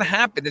 that doesn't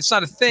happen. It's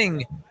not a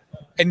thing.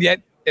 And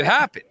yet it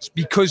happens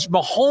because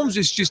Mahomes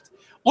is just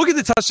 – look at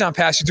the touchdown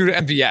pass he threw to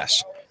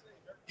MVS.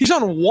 He's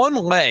on one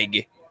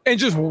leg and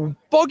just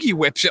buggy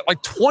whips it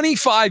like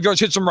 25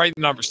 yards, hits him right in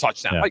the numbers,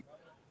 touchdown. Yeah. Like,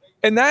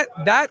 and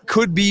that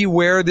could be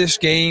where this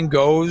game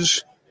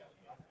goes.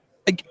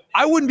 Like,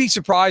 I wouldn't be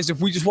surprised if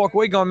we just walk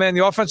away going, man,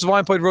 the offensive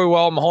line played really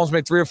well. Mahomes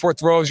made 3 or 4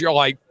 throws. You're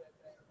like,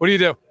 what do you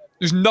do?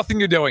 There's nothing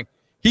you're doing.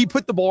 He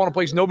put the ball in a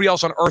place nobody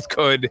else on earth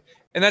could,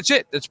 and that's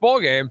it. It's ball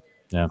game.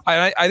 Yeah.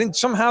 I think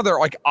somehow they're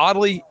like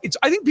oddly.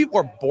 I think people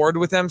are bored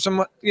with them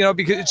somewhat, you know,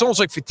 because it's almost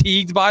like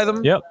fatigued by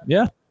them. Yep.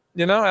 Yeah.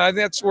 You know, and I think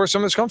that's where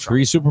some of this comes from.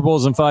 3 Super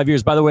Bowls in 5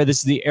 years. By the way, this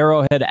is the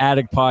Arrowhead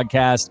Addict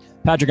podcast.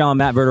 Patrick Allen,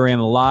 Matt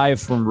Verderam, live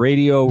from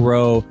Radio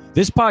Row.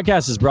 This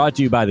podcast is brought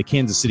to you by the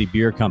Kansas City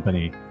Beer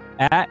Company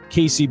at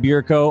KC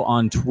Beer Co.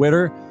 on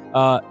Twitter.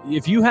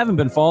 If you haven't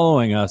been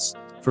following us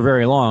for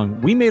very long,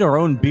 we made our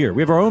own beer.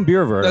 We have our own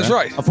beer version. That's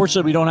right.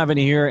 Unfortunately, we don't have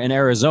any here in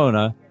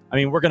Arizona. I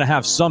mean, we're going to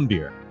have some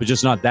beer, but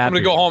just not that. I'm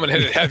going to go home and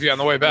hit it heavy on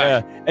the way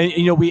back. Yeah. And,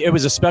 you know, it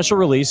was a special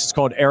release. It's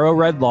called Arrow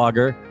Red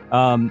Lager.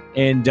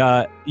 And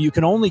you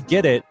can only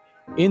get it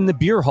in the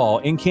beer hall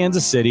in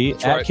Kansas City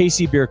at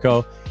KC Beer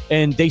Co.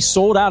 And they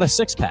sold out of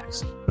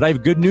 6-packs. But I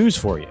have good news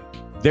for you.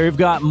 They've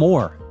got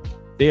more.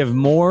 They have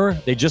more.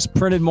 They just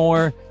printed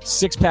more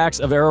 6-packs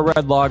of Arrow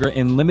Red Lager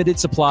in limited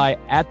supply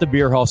at the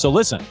beer hall. So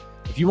listen,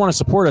 if you want to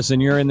support us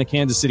and you're in the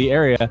Kansas City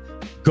area,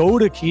 go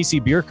to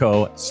KC Beer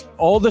Co.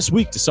 all this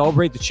week to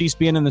celebrate the Chiefs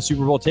being in the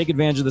Super Bowl. Take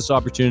advantage of this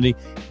opportunity.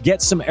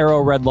 Get some Arrow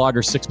Red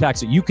Lager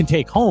 6-packs that you can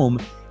take home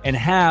and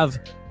have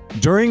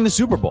during the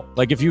Super Bowl.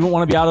 Like, if you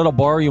want to be out at a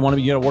bar, you want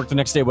to be at work the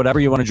next day,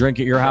 whatever, you want to drink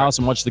at your house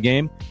and watch the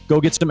game,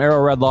 go get some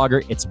Arrow Red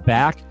Lager. It's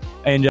back.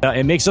 And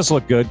it makes us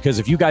look good because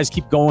if you guys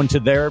keep going to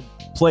their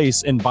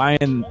place and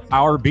buying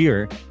our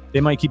beer,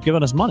 they might keep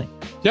giving us money.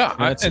 Yeah,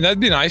 and that'd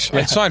be nice.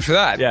 I'd sign for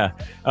that. Yeah.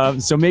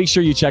 So make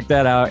sure you check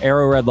that out.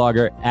 Arrow Red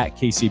Lager at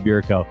KC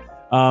Beer Co.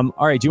 All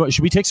right. Should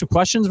we take some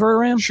questions,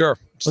 Verderam? Sure.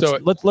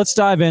 Let's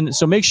dive in.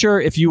 So make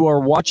sure if you are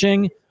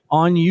watching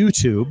on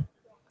YouTube,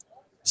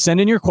 send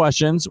in your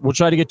questions. We'll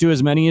try to get to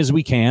as many as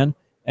we can.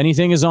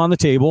 Anything is on the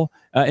table.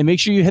 And make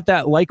sure you hit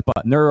that like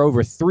button. There are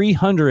over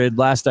 300,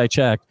 last I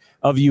checked,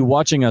 of you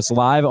watching us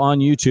live on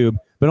YouTube,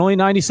 but only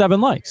 97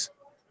 likes.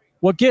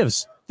 What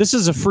gives? This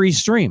is a free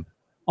stream.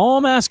 All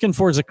I'm asking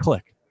for is a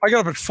click. I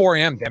got up at 4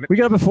 a.m., damn it. We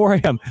got up at 4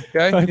 a.m.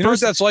 Okay. You know what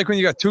that's like when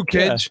you got two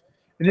kids? Yeah.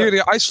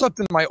 And I slept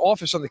in my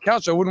office on the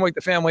couch. So I wouldn't wake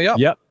the family up.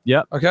 Yep.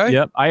 Okay.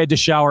 Yep. I had to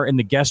shower in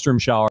the guest room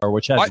shower,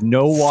 which has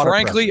no water.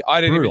 Frankly, pressure.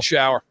 I didn't Brutal. even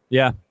shower.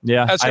 Yeah.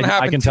 That's going to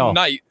happen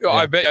tonight. Yeah.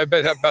 I bet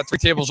about 3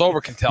 tables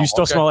over can tell. You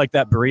still smell like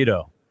that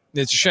burrito.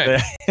 It's a shame.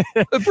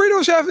 The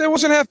burrito it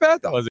wasn't half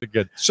bad, though. Was it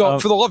good? So,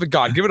 for the love of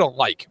God, give it a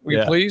like. Will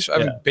you please? I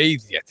haven't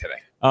bathed yet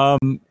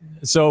today.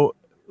 So,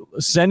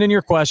 send in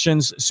your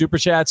questions. Super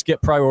chats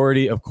get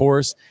priority, of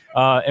course.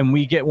 And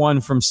we get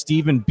one from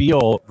Stephen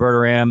Beal,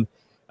 Verderam.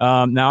 Now,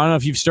 I don't know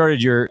if you've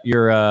started your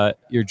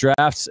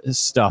draft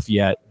stuff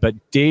yet, but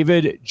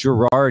David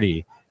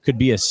Girardi could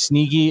be a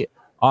sneaky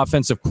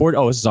offensive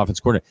coordinator. Oh, this is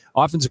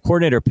offensive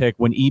coordinator pick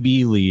when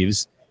EB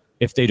leaves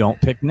if they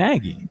don't pick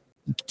Nagy.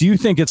 Do you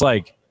think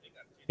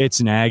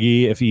it's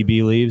Nagy if EB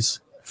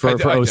leaves for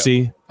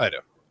OC?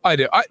 I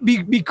do.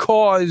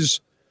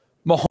 Because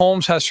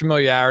Mahomes has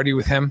familiarity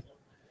with him.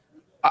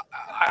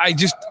 I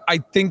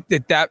think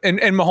that and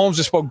Mahomes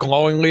just spoke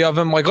glowingly of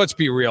him. Like, let's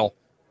be real.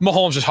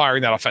 Mahomes is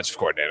hiring that offensive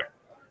coordinator.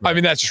 Right. I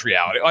mean, that's just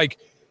reality. Like,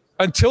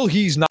 until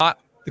he's not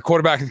the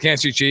quarterback of the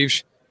Kansas City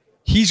Chiefs,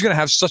 he's going to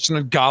have such an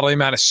ungodly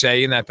amount of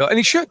say in that bill. And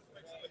he should.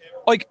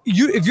 Like,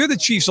 if you're the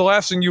Chiefs, the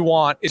last thing you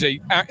want is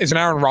an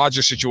Aaron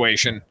Rodgers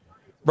situation,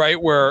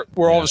 right? Where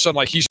all of a sudden,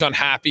 like, he's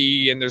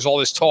unhappy and there's all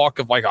this talk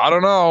of, like, I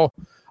don't know.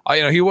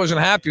 He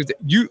wasn't happy with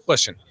it.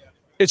 Listen,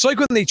 it's like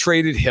when they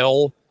traded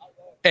Hill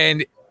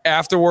and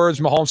afterwards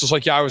Mahomes was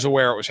like, yeah, I was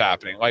aware it was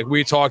happening. Like,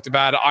 we talked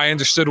about it. I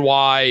understood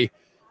why.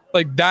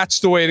 Like,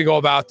 that's the way to go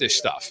about this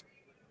stuff.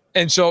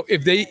 And so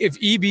if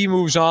EB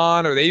moves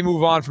on or they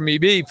move on from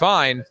EB,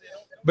 fine.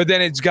 But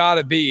then it's got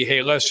to be,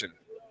 hey, listen,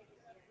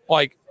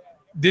 like,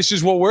 this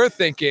is what we're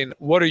thinking.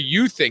 What are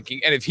you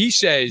thinking? And if he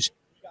says,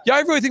 yeah, I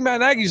really think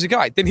Matt Nagy's the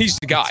guy, then he's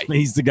the guy.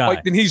 He's the guy.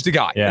 Like, then he's the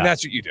guy. Yeah. And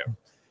that's what you do.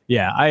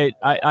 Yeah,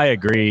 I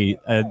agree.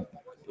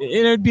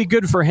 It'd be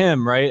good for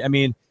him, right? I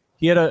mean,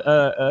 he had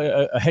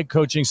a head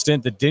coaching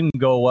stint that didn't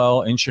go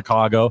well in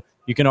Chicago.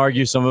 You can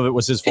argue some of it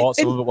was his fault,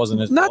 some of it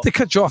wasn't his fault. Not to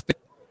cut you off, but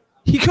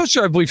he coached,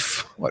 I believe,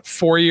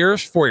 4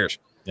 years? 4 years.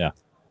 Yeah.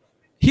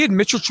 He had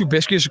Mitchell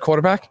Trubisky as a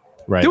quarterback.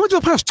 Right. They went to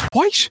the playoffs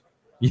twice.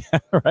 Yeah,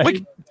 right.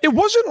 Like, it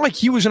wasn't like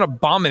he was an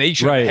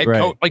abomination head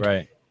coach.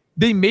 Like,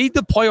 they made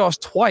the playoffs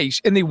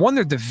twice, and they won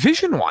their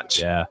division once.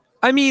 Yeah.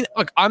 I mean,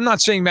 look, I'm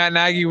not saying Matt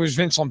Nagy was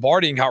Vince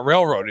Lombardi and got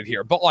railroaded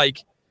here, but,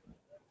 like,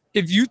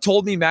 if you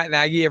told me Matt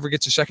Nagy ever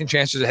gets a second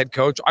chance as a head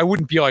coach, I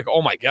wouldn't be like,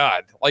 oh, my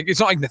God. Like, it's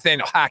not like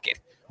Nathaniel Hackett,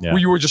 where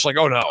you were just like,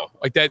 oh, no.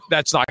 Like,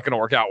 that's not going to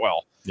work out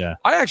well. Yeah.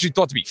 I actually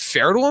thought, to be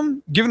fair to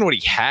him, given what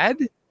he had,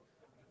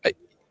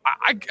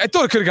 I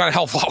thought it could have gone a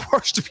hell of a lot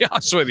worse, to be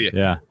honest with you.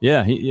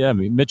 Yeah. I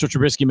mean, Mitchell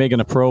Trubisky making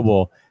a Pro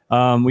Bowl.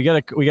 We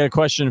got a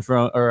question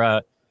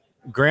from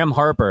Graham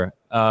Harper.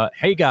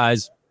 Hey,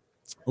 guys,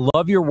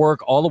 love your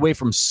work all the way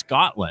from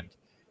Scotland.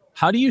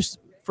 How do you,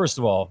 first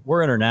of all,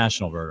 we're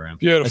international, Verderam.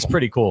 Beautiful. That's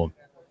pretty cool.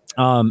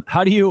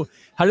 How do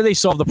they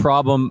solve the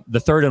problem, the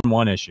 3rd and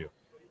 1 issue?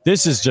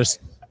 This is just,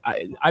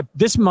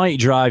 this might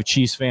drive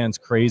Chiefs fans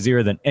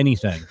crazier than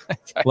anything.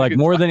 Like,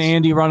 more than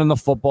Andy running the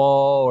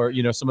football or,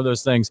 some of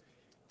those things.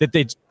 That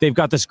they've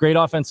got this great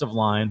offensive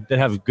line that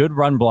have good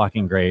run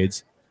blocking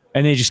grades,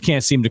 and they just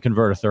can't seem to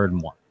convert a 3rd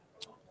and 1.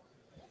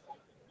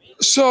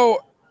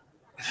 So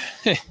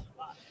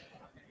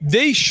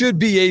they should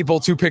be able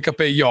to pick up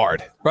a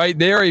yard, right?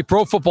 They're a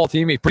pro football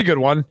team, a pretty good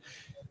one.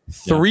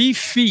 3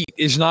 feet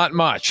is not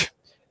much.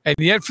 And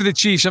yet for the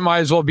Chiefs, it might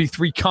as well be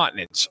 3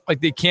 continents.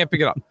 Like, they can't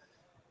pick it up.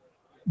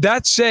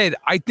 That said,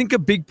 I think a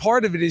big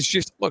part of it is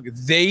just, look,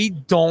 they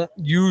don't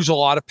use a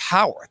lot of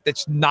power.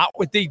 That's not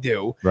what they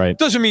do. Right.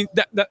 Doesn't mean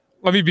that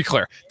let me be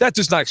clear. That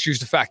does not excuse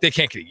the fact they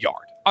can't get a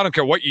yard. I don't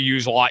care what you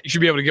use a lot. You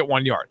should be able to get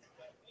 1 yard.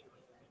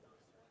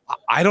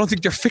 I don't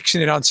think they're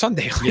fixing it on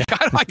Sunday. Like,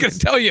 I'm not going to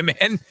tell you,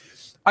 man.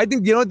 I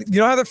think, you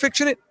know how they're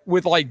fixing it?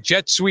 With, like,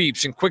 jet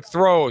sweeps and quick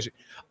throws.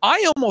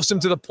 I almost am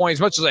to the point, as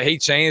much as I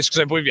hate saying this,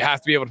 because I believe you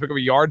have to be able to pick up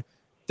a yard,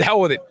 the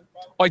hell with it.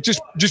 Like,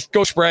 just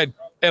go spread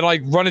and,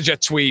 like, run a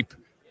jet sweep.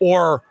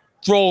 Or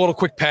throw a little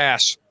quick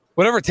pass.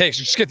 Whatever it takes,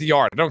 just get the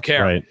yard. I don't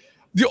care. Right.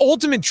 The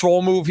ultimate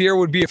troll move here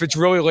would be if it's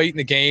really late in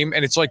the game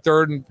and it's like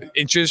 3rd and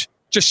inches,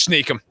 just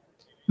sneak him.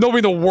 Nobody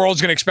in the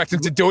world's going to expect him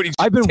to do it.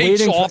 I've been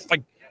waiting.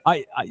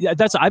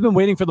 I've been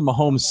waiting for the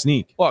Mahomes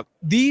sneak. Look,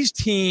 these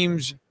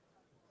teams,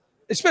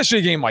 especially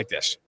a game like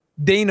this,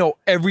 they know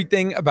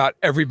everything about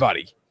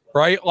everybody,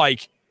 right?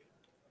 Like,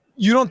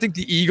 you don't think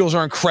the Eagles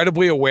are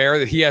incredibly aware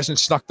that he hasn't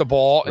snuck the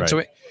ball? And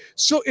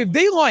so if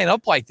they line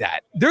up like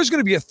that, there's going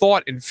to be a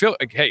thought in Philly,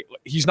 like, hey,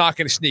 he's not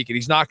going to sneak it.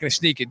 He's not going to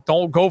sneak it.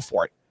 Don't go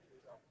for it.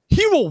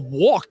 He will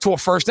walk to a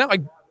first down.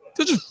 Like,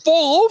 they'll just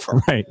fall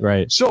over.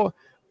 Right. So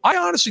I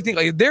honestly think,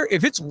 like,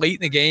 if it's late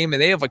in the game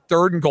and they have like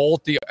 3rd and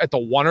goal at the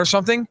 1 or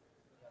something,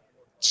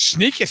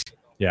 sneak it.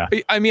 Yeah.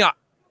 I mean,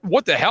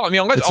 what the hell? I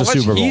mean, unless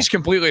he's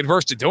completely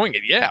adverse to doing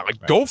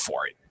it, go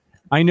for it.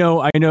 I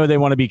know they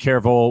want to be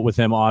careful with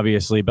him,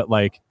 obviously, but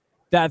like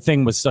that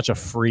thing was such a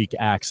freak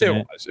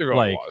accident. It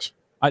really was.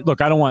 I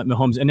don't want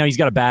Mahomes, and now he's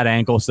got a bad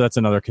ankle, so that's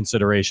another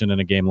consideration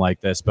in a game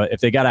like this. But if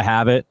they got to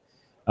have it,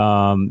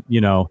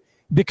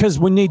 because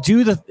when they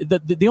do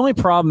the only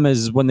problem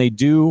is when they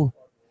do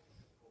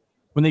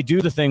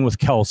the thing with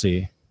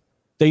Kelsey,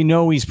 they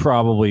know he's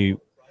probably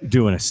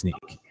doing a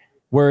sneak.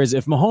 Whereas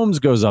if Mahomes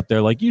goes up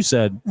there, like you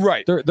said,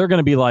 right, they're going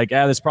to be like,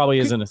 this probably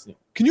isn't a sneak.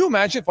 Can you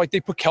imagine if like they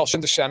put Kelsey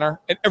in the center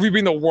and everybody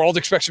in the world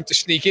expects him to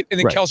sneak it, and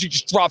then Kelsey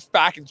just drops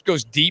back and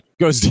goes deep?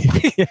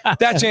 Yeah.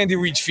 That's Andy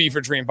Reid's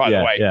fever dream, by the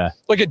way. Yeah.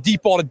 Like a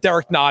deep ball to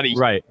Derek Nottie.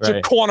 Right. It's a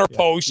corner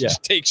post.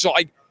 Just takes. So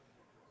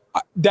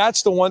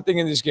that's the one thing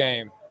in this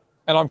game,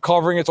 and I'm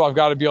covering it, so I've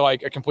got to be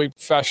like a complete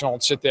professional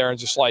and sit there and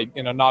just like,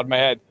 nod my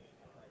head.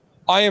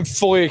 I am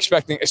fully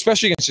expecting,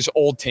 especially against this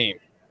old team,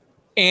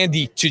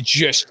 Andy to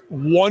just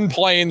one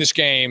play in this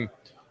game,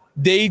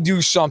 they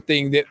do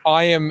something that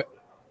I am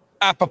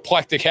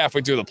apoplectic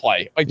halfway through the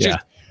play. Like just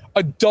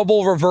a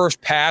double reverse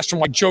pass from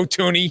like Joe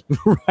Tooney.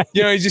 Right.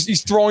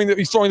 He's throwing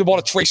the ball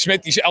to Trey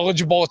Smith. He's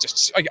eligible. It's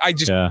just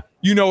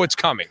it's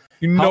coming.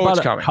 It's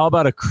coming. How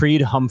about a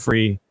Creed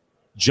Humphrey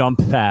jump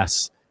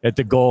pass at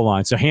the goal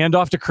line? So hand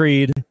off to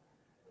Creed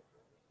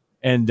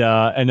and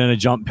then a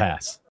jump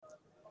pass.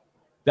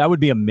 That would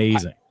be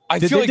amazing.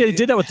 They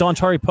did that with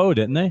Dontari Poe,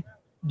 didn't they?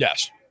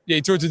 Yes. Yeah,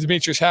 he threw it to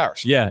Demetrius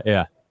Harris.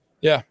 Yeah.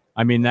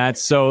 I mean,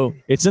 it's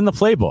in the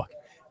playbook.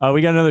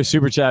 We got another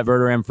super chat,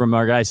 Verderam, from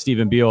our guy,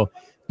 Stephen Beal.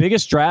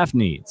 Biggest draft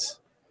needs: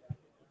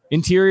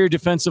 interior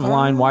defensive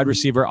line, wide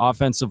receiver,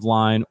 offensive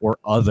line, or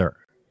other.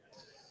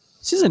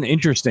 This is an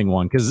interesting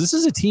one because this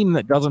is a team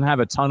that doesn't have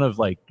a ton of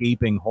like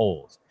gaping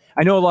holes.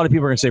 I know a lot of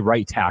people are going to say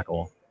right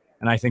tackle,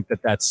 and I think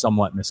that's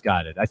somewhat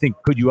misguided. I think,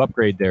 could you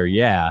upgrade there?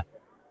 Yeah,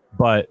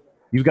 but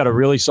you've got a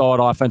really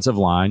solid offensive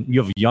line.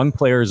 You have young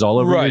players all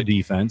over your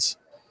defense.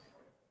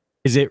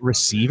 Is it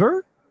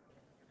receiver?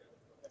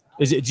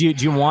 Is it? Do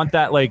you want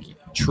that like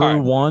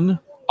true one?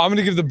 I'm going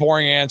to give the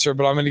boring answer,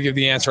 but I'm going to give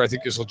the answer I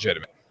think is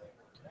legitimate.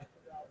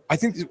 I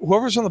think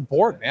whoever's on the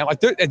board, man.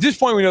 Like at this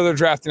point, we know they're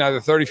drafting either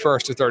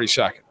 31st or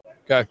 32nd.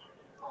 Okay.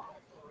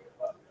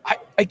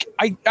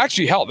 I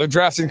actually they're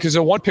drafting because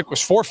the one pick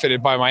was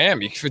forfeited by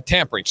Miami for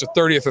tampering, so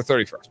 30th or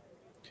 31st.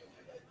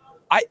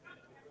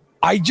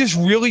 I just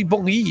really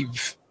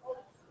believe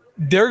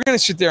they're going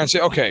to sit there and say,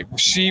 okay,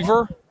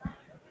 receiver,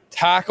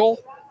 tackle.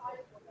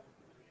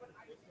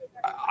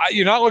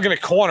 You're not looking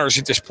at corners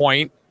at this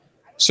point.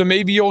 So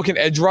maybe you'll look at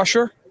edge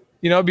rusher,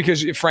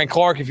 because Frank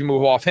Clark, if you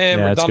move off him,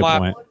 or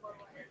Dunlap.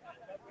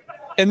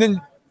 And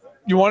then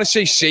you want to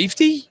say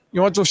safety?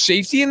 You want to throw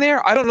safety in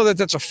there? I don't know that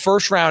that's a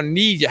first-round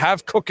need. You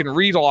have Cook and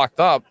Reed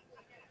locked up.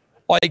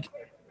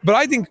 But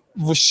I think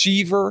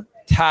receiver,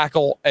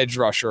 tackle, edge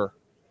rusher.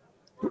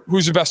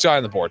 Who's the best guy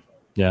on the board?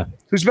 Yeah.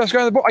 Who's the best guy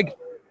on the board?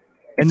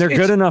 And they're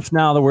good enough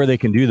now to where they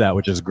can do that,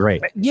 which is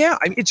great. Yeah,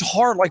 I mean, it's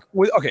hard.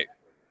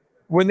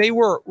 When they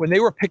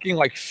were picking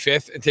like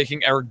 5th and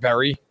taking Eric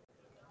Berry,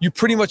 you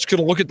pretty much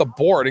could look at the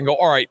board and go,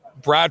 all right,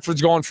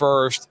 Bradford's going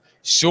first,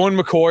 Sue and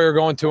McCoy are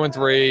going 2 and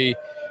 3,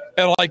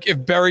 and like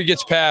if Berry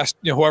gets past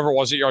whoever it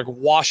was, you're like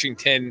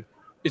Washington,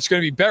 it's going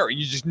to be Berry.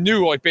 You just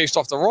knew based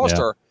off the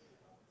roster,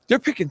 they're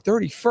picking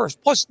 31st.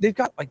 Plus they've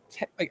got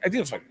 10, I think it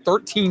was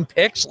 13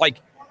 picks.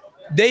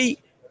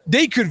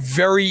 They could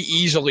very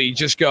easily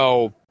just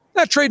go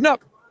not trading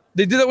up.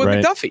 They did that with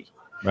McDuffie.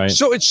 Right.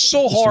 So it's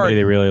so hard. Somebody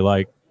they really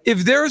like.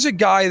 If there's a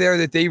guy there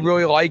that they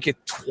really like at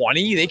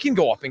 20, they can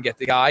go up and get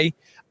the guy.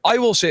 I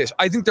will say this.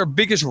 I think their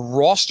biggest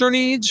roster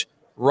needs,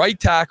 right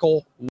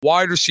tackle,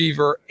 wide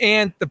receiver,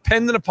 and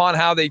dependent upon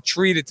how they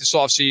treat it this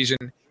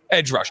offseason,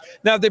 edge rush.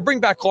 Now, if they bring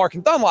back Clark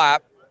and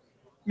Dunlap,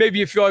 maybe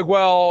you feel like,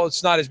 well,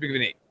 it's not as big of a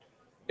need.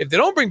 If they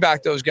don't bring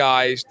back those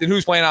guys, then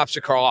who's playing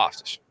opposite Carl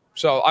Loftus?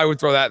 So I would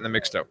throw that in the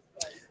mix too.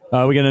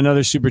 We got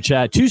another super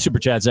chat, 2 super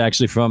chats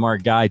actually from our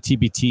guy,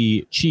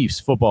 TBT Chiefs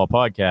Football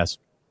Podcast.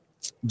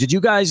 Did you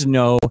guys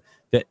know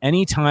that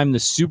anytime the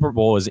Super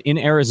Bowl is in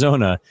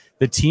Arizona,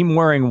 the team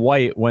wearing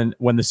white when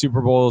the Super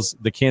Bowl's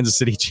the Kansas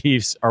City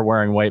Chiefs are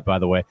wearing white, by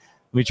the way.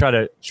 Let me try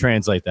to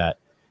translate that.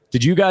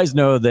 Did you guys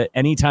know that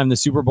anytime the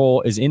Super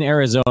Bowl is in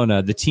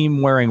Arizona, the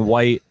team wearing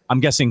white, I'm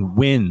guessing,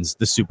 wins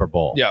the Super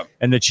Bowl? Yeah.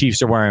 And the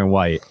Chiefs are wearing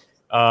white.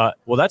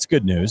 Well, that's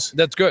good news.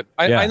 That's good.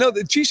 I know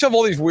the Chiefs have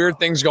all these weird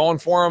things going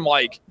for them,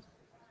 like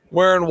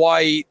wearing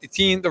white,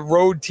 the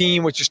road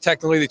team, which is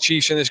technically the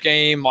Chiefs in this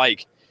game,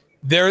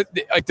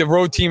 the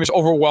road team has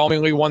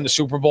overwhelmingly won the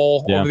Super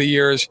Bowl over the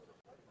years.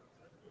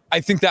 I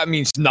think that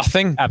means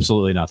nothing.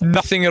 Absolutely nothing.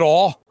 Nothing at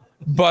all.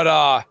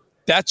 But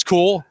that's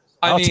cool.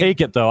 I'll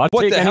take it though. I'll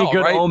take any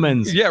good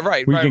omens. Yeah,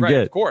 right. We can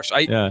get. Of course.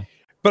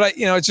 But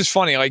it's just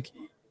funny. Like,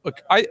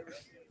 look,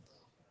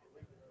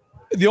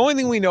 the only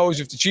thing we know is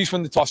if the Chiefs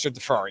win the toss, they're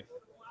deferring.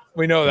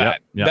 We know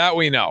that. Yep. That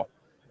we know.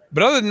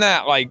 But other than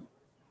that, like,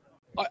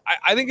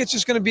 I think it's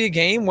just going to be a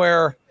game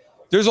where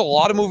there's a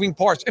lot of moving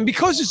parts. And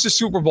because it's the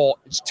Super Bowl,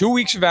 it's 2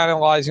 weeks of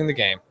analyzing the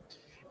game,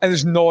 and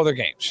there's no other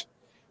games.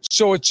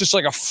 So it's just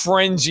like a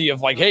frenzy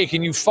of like, hey,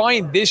 can you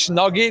find this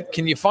nugget?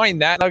 Can you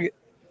find that nugget?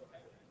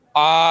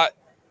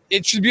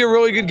 It should be a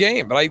really good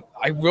game. But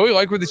I really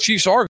like where the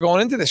Chiefs are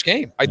going into this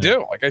game. I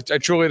do. Like, I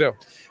truly do.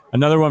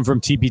 Another one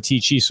from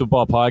TPT Chiefs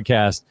Football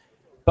Podcast.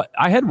 But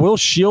I had Will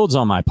Shields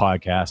on my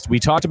podcast. We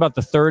talked about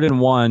the 3rd and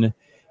 1.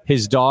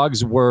 His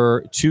dogs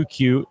were too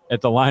cute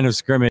at the line of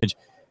scrimmage.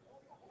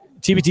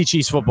 TPT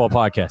Chiefs Football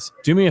Podcast.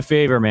 Do me a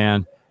favor,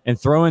 man, and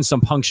throw in some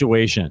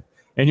punctuation.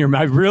 And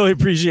I really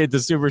appreciate the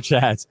super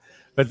chats,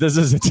 but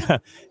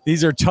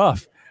these are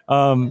tough.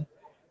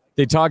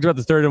 They talked about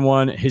the 3rd and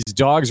 1. His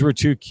dogs were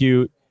too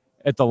cute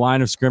at the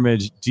line of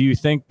scrimmage. Do you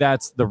think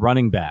that's the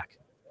running back?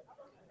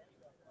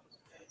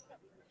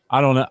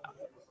 I don't know.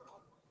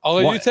 I'll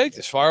let you take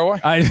this. Fire away.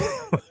 I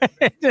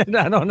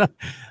don't know.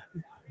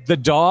 The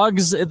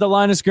dogs at the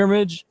line of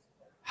scrimmage.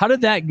 How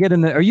did that get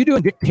in there? Are you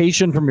doing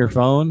dictation from your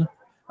phone?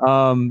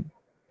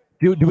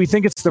 Do we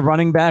think it's the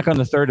running back on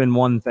the 3rd and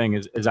 1 thing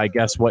is I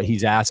guess what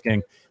he's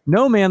asking?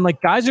 No, man,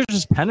 like guys are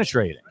just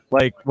penetrating.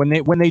 Like when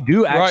they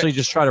do actually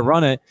just try to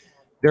run it,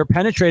 they're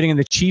penetrating and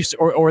the Chiefs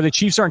or the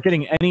Chiefs aren't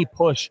getting any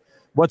push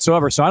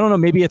whatsoever. So I don't know,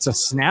 maybe it's a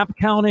snap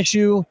count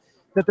issue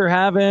that they're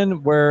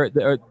having where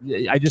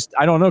I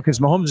don't know, because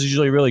Mahomes is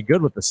usually really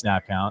good with the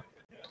snap count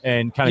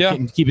and kind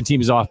of keeping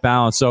teams off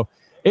balance. So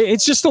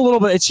it's just a little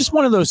bit, it's just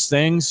one of those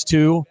things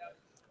too.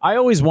 I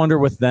always wonder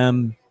with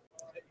them,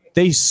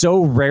 they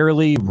so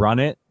rarely run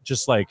it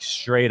just like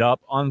straight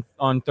up on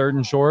 3rd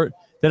and short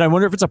that I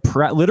wonder if it's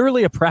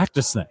literally a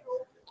practice thing.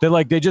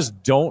 They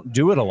just don't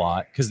do it a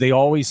lot because they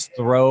always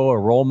throw or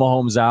roll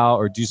Mahomes out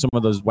or do some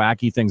of those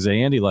wacky things that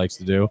Andy likes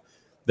to do.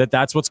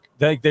 That's what's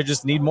they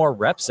just need more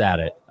reps at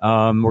it.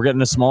 We're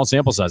getting a small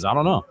sample size. I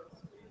don't know.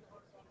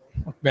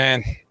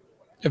 Man,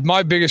 if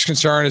my biggest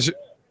concern is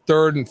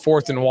 3rd and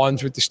 4th and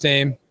 1s with this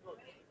team,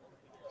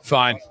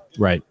 fine.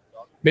 Right.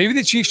 Maybe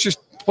the Chiefs just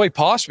play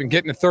possum and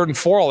get in the 3rd and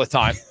 4 all the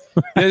time.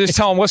 They just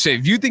tell them, listen,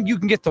 if you think you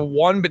can get to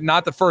 1 but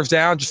not the first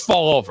down, just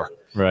fall over.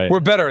 Right. We're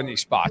better in these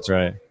spots.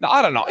 Right. Now,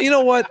 I don't know. You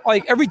know what?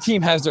 Like, every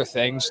team has their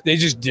things. They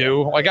just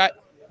do. Like,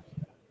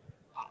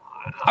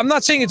 I'm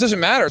not saying it doesn't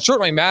matter. It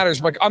certainly matters,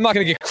 but I'm not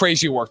going to get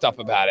crazy worked up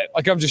about it.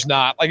 Like, I'm just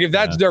not. Like, if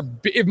that's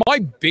if my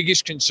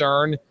biggest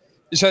concern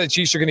is how the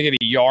Chiefs are going to get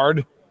a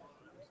yard,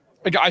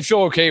 like, I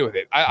feel okay with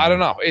it. I don't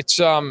know. It's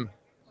a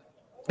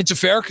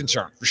fair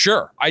concern for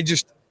sure.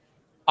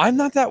 I'm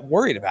not that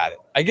worried about it.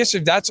 I guess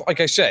if that's, like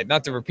I said,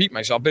 not to repeat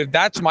myself, but if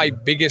that's my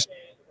biggest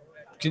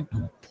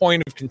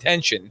point of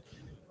contention,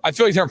 I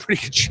feel like they're in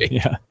pretty good shape.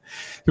 Yeah.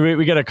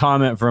 We get a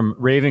comment from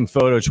Raving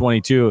Photo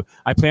 22.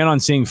 I plan on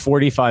seeing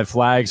 45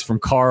 flags from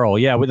Carl.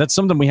 Yeah, that's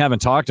something we haven't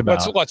talked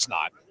about. Let's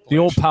not. The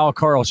old pal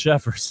Carl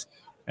Sheffers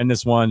in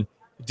this one.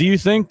 Do you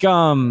think, he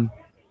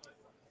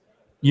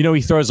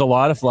throws a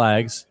lot of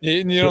flags.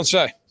 You don't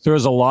say.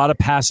 Throws a lot of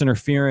pass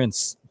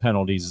interference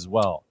penalties as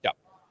well. Yep.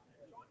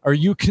 Are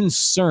you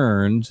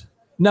concerned?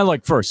 Now,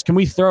 like, first, can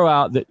we throw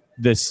out that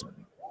this,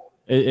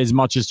 as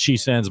much as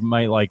Chiefs fans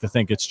might like to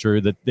think it's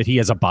true, that he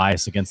has a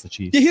bias against the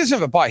Chiefs? Yeah, he doesn't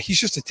have a bias. He's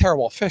just a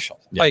terrible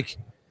official. Yeah. Like,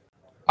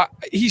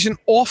 he's an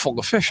awful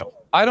official.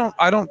 I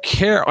don't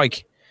care.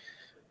 Like,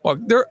 look,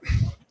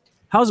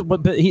 how's it?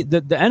 But the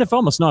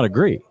NFL must not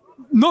agree.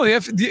 No,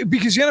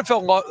 because the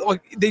NFL,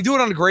 like, they do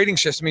it on a grading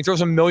system. He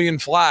throws a million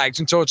flags,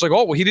 and so it's like,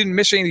 oh, well, he didn't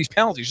miss any of these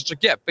penalties. It's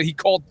like, yeah, but he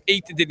called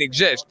 8 that didn't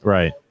exist.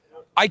 Right.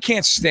 I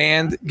can't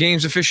stand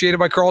games officiated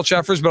by Carl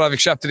Sheffers, but I've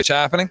accepted it's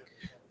happening.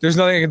 There's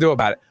nothing I can do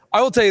about it.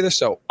 I will tell you this,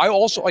 though. I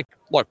also,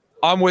 look,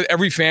 I'm with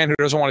every fan who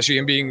doesn't want to see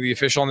him being the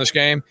official in this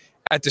game.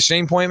 At the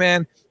same point,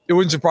 man, it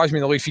wouldn't surprise me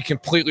in the least if he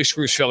completely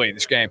screws Philly in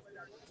this game.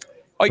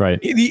 Right.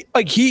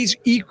 He's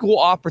equal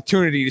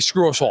opportunity to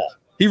screw us all.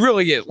 He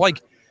really is.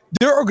 Like,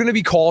 there are going to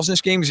be calls in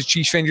this game as a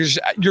Chiefs fan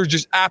you're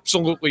just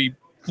absolutely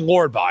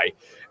floored by.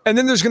 And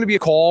then there's going to be a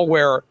call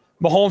where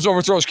Mahomes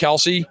overthrows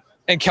Kelsey,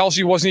 and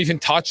Kelsey wasn't even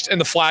touched, and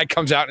the flag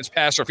comes out and it's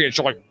pass interference.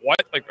 You're like,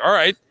 what? Like, all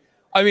right.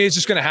 I mean, it's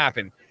just going to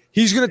happen.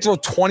 He's going to throw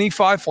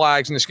 25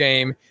 flags in this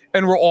game,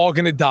 and we're all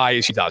going to die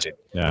as he does it.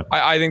 Yeah,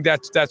 I think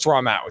that's where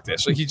I'm at with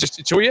this. Like,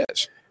 it's who he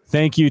is.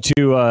 Thank you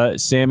to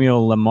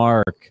Samuel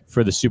Lamarck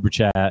for the super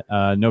chat.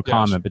 No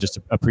comment, but just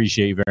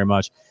appreciate you very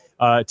much.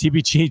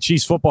 TPT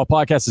Chiefs Football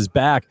Podcast is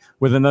back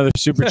with another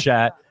super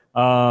chat.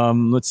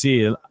 Let's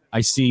see.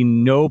 I see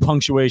no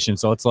punctuation,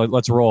 so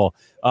let's roll.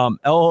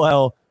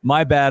 LOL,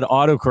 my bad,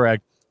 autocorrect.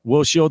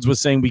 Will Shields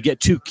was saying we get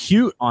too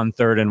cute on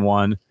 3rd and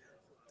 1.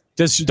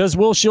 Does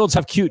Will Shields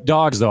have cute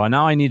dogs, though?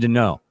 Now I need to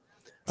know.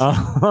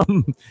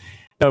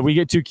 We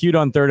get too cute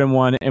on 3rd and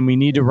 1, and we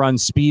need to run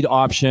speed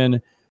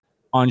option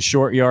on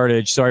short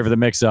yardage. Sorry for the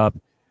mix-up.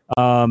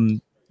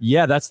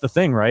 Yeah, that's the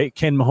thing, right?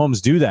 Can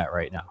Mahomes do that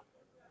right now?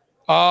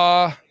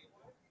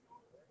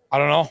 I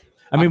don't know.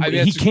 I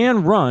mean, he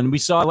can run. We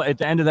saw at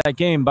the end of that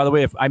game, by the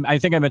way, I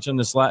think I mentioned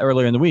this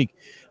earlier in the week,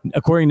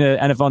 according to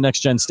NFL Next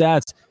Gen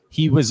Stats,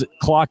 he was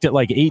clocked at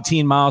like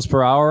 18 miles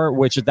per hour,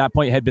 which at that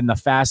point had been the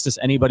fastest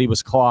anybody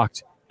was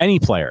clocked, any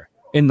player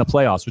in the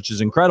playoffs, which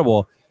is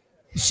incredible.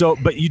 So,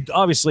 but you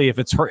obviously, if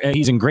it's hurt,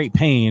 he's in great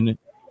pain,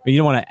 but you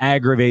don't want to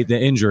aggravate the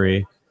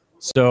injury.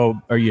 So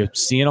are you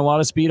seeing a lot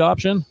of speed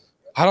option?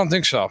 I don't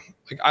think so.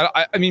 Like,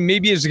 I mean,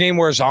 maybe as the game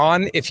wears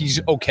on, if he's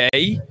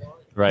okay,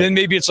 then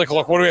maybe it's like,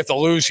 look, what do we have to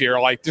lose here?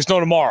 Like, there's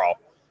no tomorrow.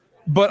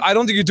 But I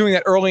don't think you're doing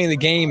that early in the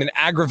game and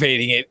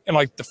aggravating it in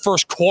like the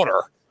first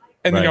quarter.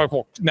 And then you're like,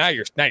 well, now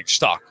you're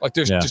stuck. Like,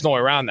 there's no way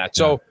around that.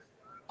 So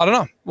I don't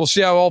know. We'll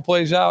see how it all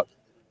plays out.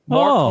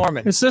 Mark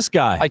Carman. It's this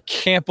guy. I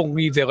can't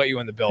believe they let you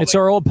in the building. It's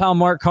our old pal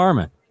Mark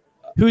Carman,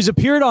 who's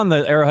appeared on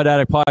the Arrowhead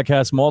Addict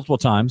podcast multiple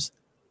times.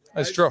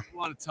 That's true. I just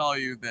want to tell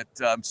you that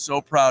I'm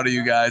so proud of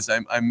you guys.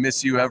 I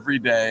miss you every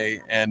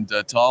day. And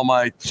to all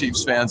my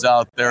Chiefs fans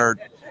out there,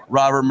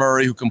 Robert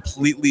Murray, who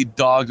completely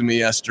dogged me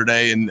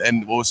yesterday and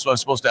I was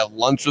supposed to have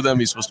lunch with him.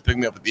 He's supposed to pick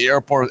me up at the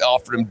airport,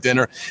 offered him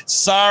dinner.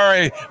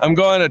 Sorry, I'm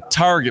going to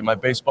Target. My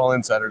Baseball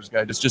Insiders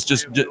guy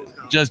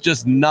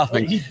just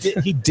nothing.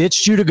 He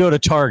ditched you to go to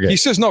Target. He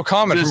says no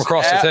comment from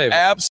across the table.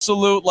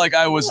 Absolute, like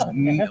I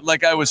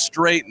was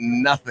straight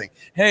nothing.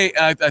 Hey,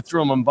 I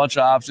threw him a bunch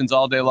of options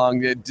all day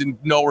long.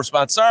 No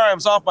response. Sorry, I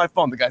was off my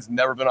phone. The guy's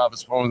never been off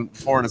his phone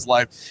before in his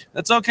life.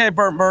 That's okay,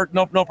 Bert.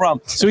 No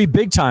problem. So he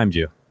big timed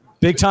you.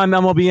 Big time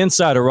MLB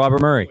insider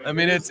Robert Murray. I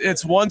mean,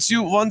 it's once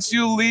you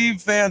leave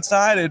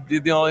FanSided,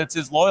 it's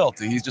his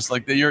loyalty. He's just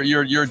like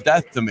you're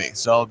death to me.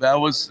 So it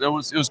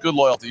was good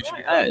loyalty.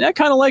 I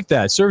kind of like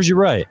that. Serves you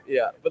right.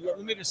 Yeah, but let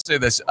me just say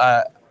this.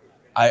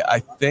 I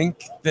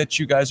think that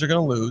you guys are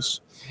going to lose,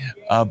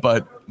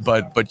 but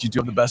you do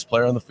have the best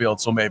player on the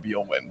field, so maybe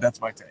you'll win. That's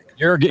my take.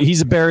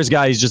 He's a Bears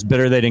guy. He's just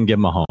bitter they didn't give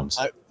him Mahomes.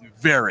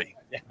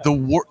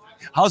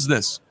 How's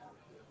this,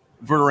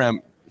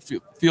 Verderam?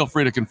 Feel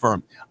free to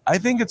confirm. I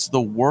think it's the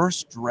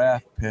worst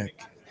draft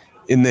pick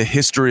in the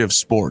history of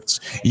sports.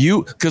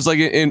 Because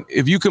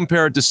if you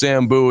compare it to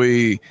Sam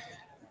Bowie,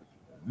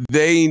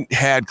 they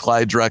had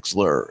Clyde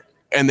Drexler,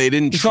 and they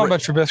didn't. You're talking about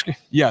Trubisky?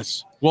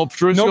 Yes. Well,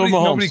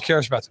 nobody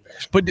cares about the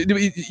Bears. But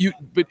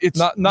it's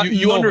not you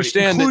nobody,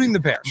 understand, including the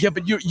Bears. Yeah,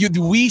 but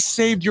we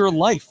saved your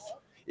life.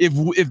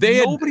 If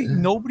they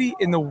nobody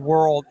in the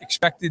world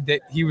expected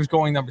that he was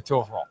going number 2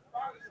 overall.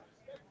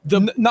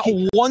 Not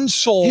one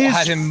soul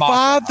had him mocked. His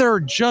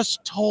father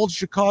just told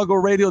Chicago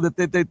radio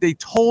that they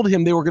told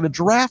him they were going to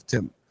draft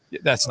him. Yeah,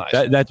 that's nice.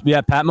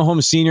 Pat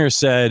Mahomes Sr.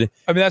 said.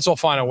 I mean, that's all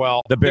fine and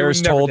well. The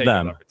Bears told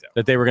them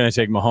that they were going to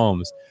take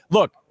Mahomes.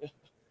 Look,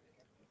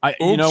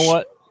 you know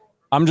what?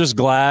 I'm just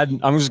glad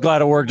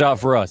it worked out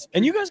for us.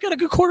 And you guys got a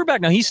good quarterback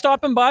now. He's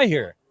stopping by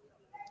here.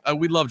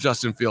 We love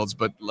Justin Fields,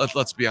 but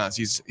let's be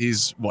honest.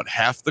 He's what,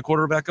 half the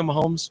quarterback of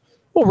Mahomes?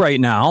 Well,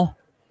 right now.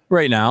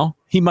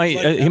 He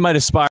might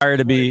aspire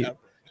to be,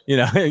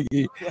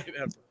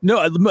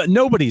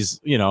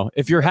 nobody's,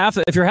 if you're half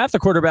the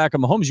quarterback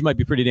of Mahomes, you might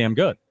be pretty damn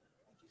good.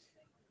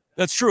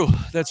 That's true.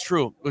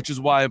 Which is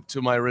why,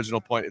 to my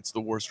original point, it's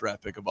the worst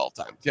draft pick of all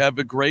time. You have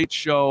a great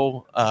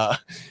show.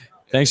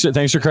 Thanks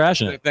for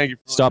crashing it. Thank you.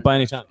 Stop by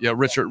anytime. Yeah,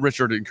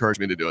 Richard encouraged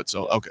me to do it.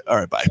 So okay, all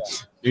right, bye.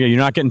 Yeah, you're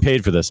not getting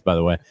paid for this, by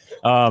the way.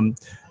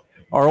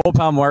 Our old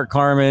pal Mark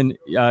Carman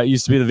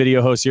used to be the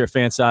video host here at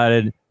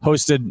FanSided,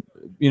 hosted,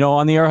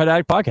 on the Arrowhead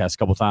Addict podcast a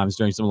couple times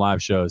during some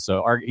live shows.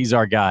 So he's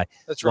our guy.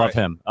 That's right. Love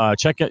him.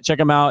 Check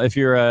him out if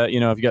you're, if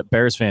you got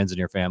Bears fans in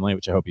your family,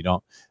 which I hope you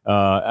don't,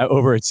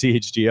 over at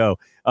CHGO.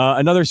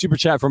 Another super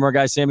chat from our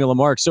guy, Samuel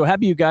Lamarck. So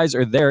happy you guys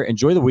are there.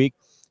 Enjoy the week.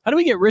 How do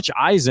we get Rich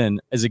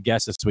Eisen as a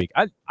guest this week?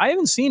 I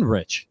haven't seen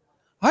Rich.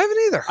 I haven't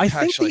either.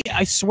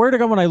 I swear to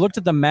God, when I looked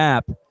at the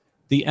map,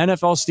 the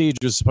NFL stage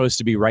was supposed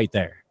to be right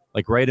there,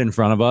 like right in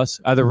front of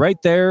us, either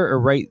right there or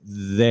right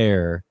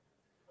there.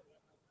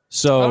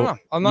 So I don't know.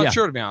 I'm not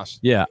sure, to be honest.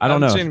 Yeah, I don't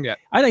know. I haven't seen him yet.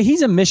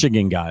 He's a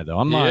Michigan guy, though.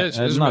 I'm not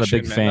a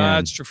big fan.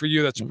 That's true. For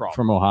you, that's a problem.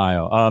 From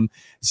Ohio.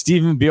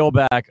 Stephen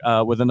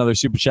Bealback with another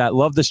super chat.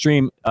 Love the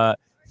stream.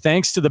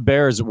 Thanks to the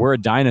Bears, we're a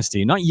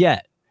dynasty. Not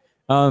yet.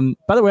 By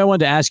the way, I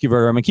wanted to ask you,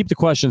 Verder, I'm going to keep the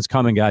questions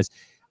coming, guys.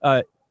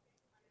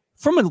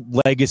 From a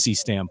legacy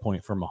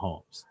standpoint for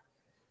Mahomes,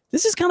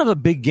 this is kind of a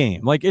big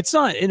game. Like, it's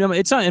not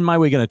in my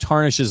way going to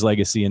tarnish his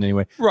legacy in any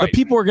way. Right. But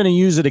people are going to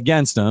use it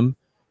against him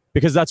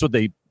because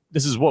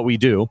this is what we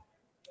do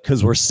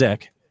because we're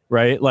sick,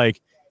 right?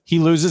 Like, he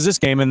loses this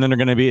game and then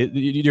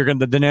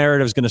the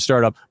narrative is going to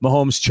start up.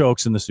 Mahomes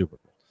chokes in the Super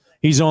Bowl.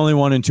 He's only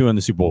 1-2 in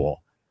the Super Bowl,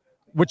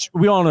 which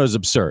we all know is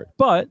absurd,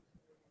 but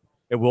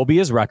it will be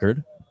his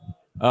record.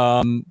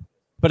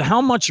 But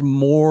how much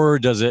more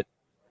does it?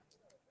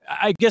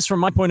 I guess from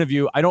my point of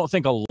view, I don't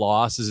think a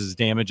loss is as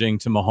damaging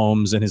to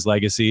Mahomes and his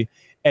legacy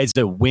as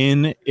a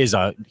win is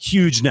a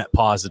huge net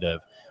positive,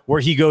 where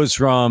he goes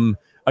from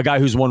a guy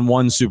who's won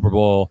 1 Super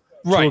Bowl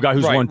to a guy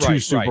who's won 2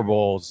 Super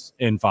Bowls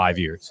in 5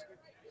 years.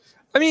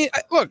 I mean,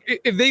 look,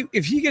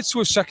 if he gets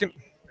to a second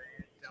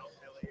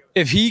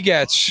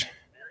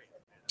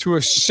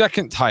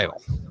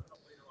title,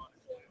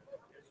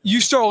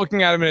 you start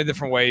looking at him in a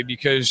different way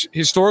because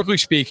historically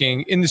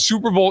speaking, in the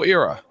Super Bowl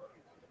era,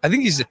 I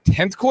think he's the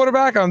 10th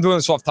quarterback. I'm doing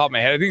this off the top of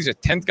my head. I think he's the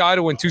 10th guy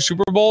to win 2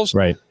 Super Bowls.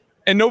 Right.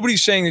 And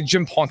nobody's saying that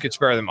Jim Plunkett's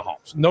better than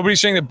Mahomes. Nobody's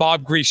saying that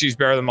Bob Greasy's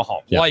better than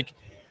Mahomes. Yeah. Like,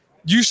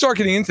 you start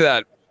getting into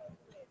that,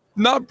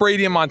 not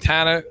Brady and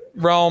Montana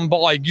realm, but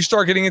like you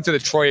start getting into the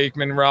Troy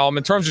Aikman realm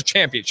in terms of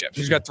championships.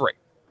 He's got 3.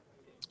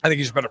 I think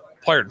he's a better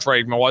player than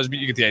Troy Aikman was, but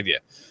you get the idea.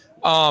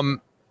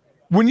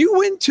 When you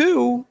win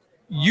 2,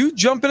 you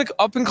jump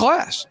up in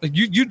class. Like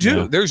you do.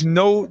 Yeah. There's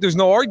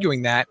no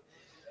arguing that.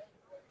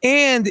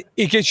 And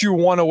it gets you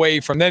one away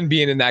from then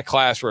being in that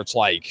class where it's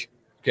like,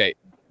 okay,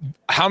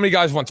 how many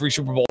guys won 3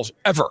 Super Bowls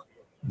ever? Right.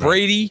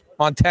 Brady,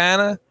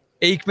 Montana,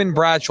 Aikman,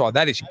 Bradshaw.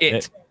 That is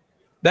it.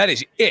 That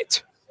is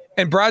it.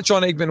 And Bradshaw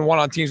and Aikman won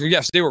on teams where,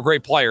 yes, they were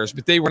great players,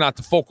 but they were not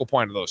the focal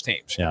point of those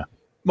teams. Yeah.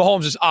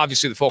 Mahomes is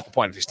obviously the focal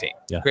point of his team.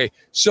 Yeah. Okay.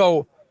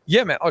 So,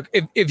 yeah, man, look,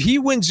 if he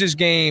wins this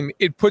game,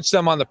 it puts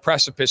them on the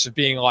precipice of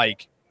being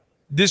like,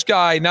 this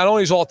guy not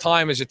only is all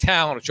time as a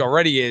talent, which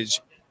already is,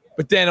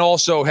 but then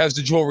also has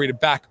the jewelry to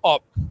back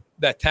up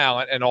that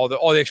talent and all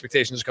the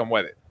expectations that come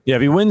with it. Yeah,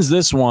 if he wins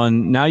this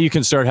one, now you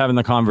can start having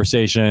the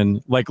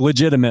conversation, like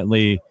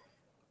legitimately,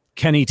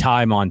 can he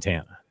tie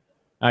Montana?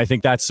 I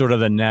think that's sort of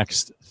the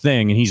next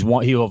thing. And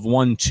he'll have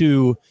won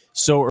 2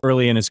 so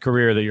early in his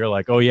career that you're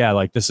like, oh yeah,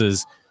 like this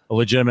is a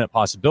legitimate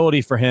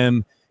possibility for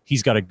him.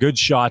 He's got a good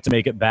shot to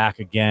make it back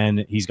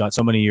again. He's got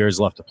so many years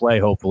left to play,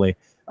 hopefully.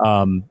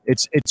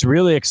 It's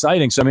really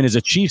exciting. So, I mean, as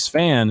a Chiefs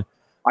fan,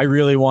 I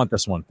really want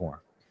this one for him.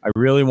 I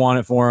really want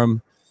it for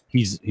him.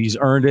 He's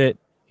earned it.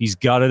 He's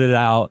gutted it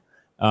out.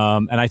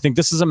 And I think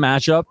this is a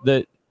matchup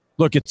that,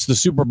 look, it's the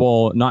Super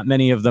Bowl. Not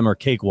many of them are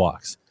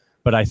cakewalks.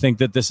 But I think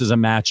that this is a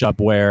matchup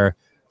where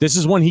this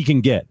is one he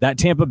can get. That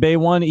Tampa Bay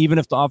one, even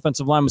if the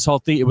offensive line was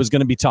healthy, it was going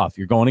to be tough.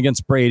 You're going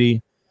against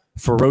Brady,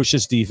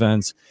 ferocious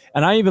defense.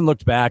 And I even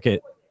looked back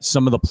at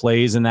some of the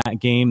plays in that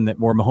game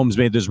where Mahomes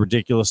made those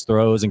ridiculous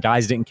throws and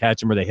guys didn't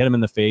catch him or they hit him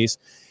in the face.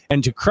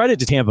 And to credit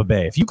to Tampa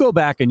Bay, if you go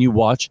back and you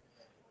watch,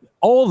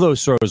 all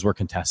those throws were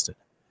contested.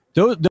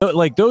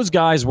 Those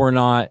guys were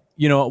not,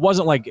 it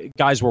wasn't like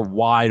guys were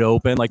wide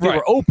open. Like they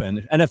were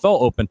open,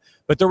 NFL open,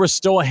 but there was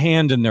still a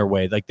hand in their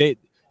way. Like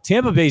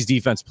Tampa Bay's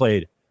defense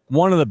played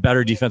one of the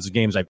better defensive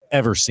games I've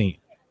ever seen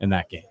in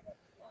that game.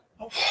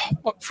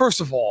 First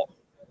of all,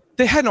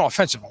 they had no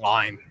offensive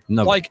line.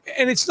 No.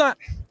 And it's not.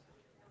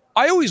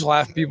 I always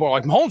laugh at people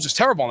like Mahomes is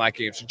terrible in that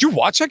game. So did you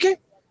watch that game?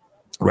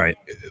 Right.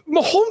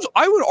 Mahomes,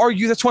 I would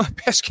argue that's one of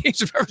the best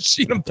games I've ever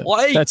seen him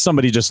play. That's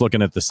somebody just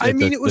looking at the stat.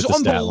 It was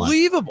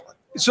unbelievable.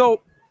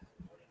 So,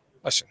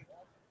 listen,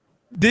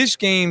 this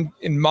game,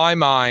 in my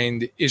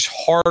mind, is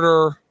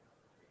harder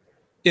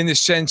in the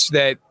sense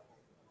that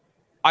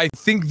I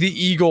think the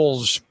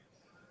Eagles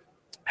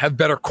have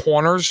better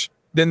corners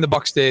than the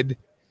Bucs did.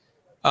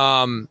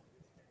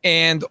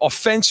 And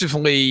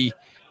offensively,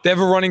 they have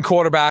a running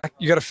quarterback.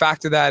 You got to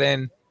factor that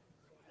in.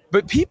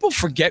 But people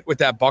forget with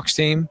that Bucs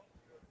team,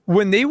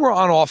 when they were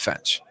on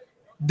offense,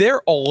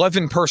 their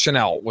 11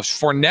 personnel was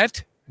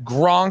Fournette,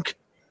 Gronk,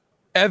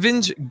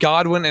 Evans,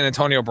 Godwin, and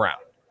Antonio Brown.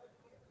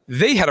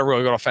 They had a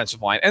really good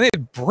offensive line, and they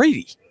had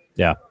Brady.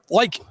 Yeah.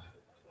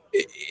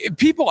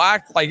 People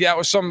act like that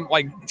was some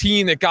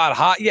team that got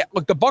hot. Yeah,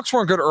 look, the Bucs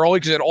weren't good early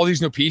because they had all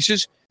these new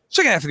pieces.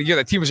 Second half of the year,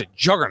 that team was a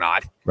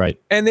juggernaut. Right.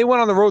 And they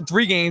went on the road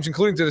 3 games,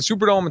 including to the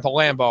Superdome and to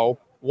Lambeau,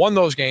 won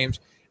those games,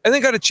 and they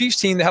got a Chiefs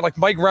team that had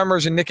Mike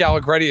Remmers and Nick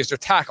Allegretti as their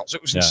tackles.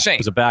 It was insane. It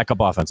was a backup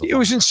offensive line. It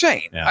was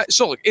insane. Yeah.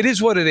 So look, it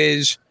is what it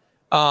is.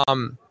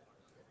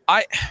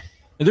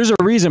 There's a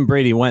reason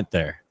Brady went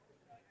there.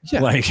 Yeah,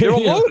 they were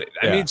loaded.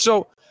 Yeah.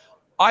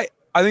 I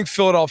think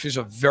Philadelphia's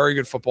a very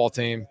good football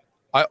team.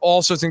 I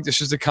also think this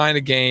is the kind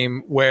of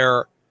game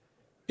where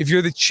if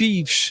you're the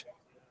Chiefs,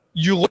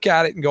 you look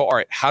at it and go, all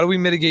right, how do we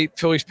mitigate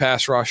Philly's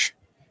pass rush?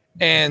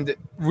 And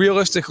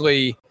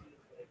realistically,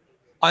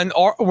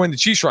 when the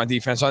Chiefs are on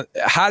defense,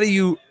 how do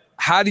you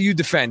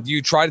defend? Do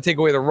you try to take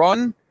away the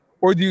run?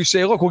 Or do you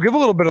say, look, we'll give a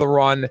little bit of the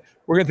run.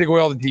 We're going to take away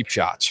all the deep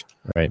shots.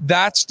 Right.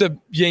 That's the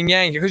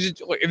yin-yang. Because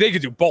if they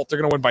could do both, they're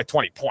going to win by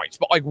 20 points.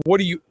 But you're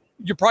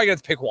probably going to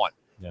have to pick one.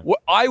 Yeah.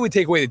 I would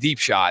take away the deep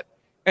shot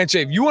and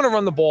say, if you want to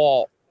run the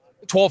ball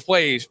 12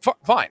 plays,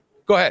 fine,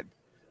 go ahead.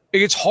 It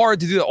gets hard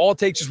to do that. All it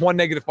takes is one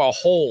negative ball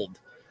hold,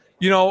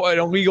 an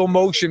illegal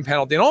motion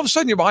penalty. And all of a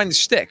sudden you're behind the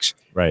sticks.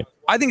 Right.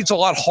 I think it's a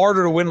lot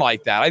harder to win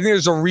like that. I think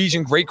there's a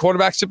reason great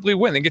quarterbacks simply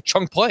win. They get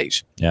chunk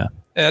plays. Yeah.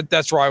 And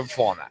that's where I would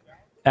fall on that.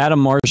 Adam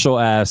Marshall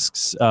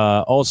asks,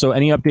 also,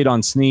 any update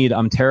on Snead?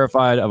 I'm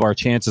terrified of our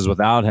chances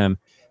without him.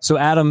 So,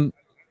 Adam,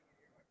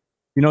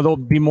 there'll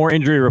be more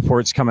injury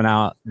reports coming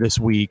out this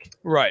week.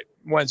 Right.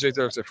 Wednesday,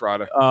 Thursday,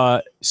 Friday.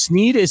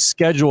 Snead is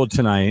scheduled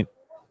tonight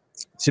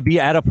to be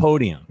at a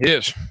podium. He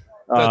is.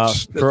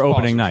 For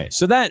opening night.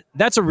 So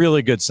that's a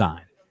really good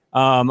sign.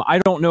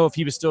 I don't know if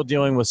he was still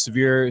dealing with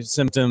severe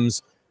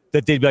symptoms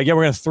that they'd be like, yeah,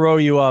 we're going to throw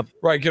you up.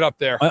 Right, get up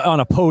there. On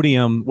a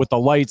podium with the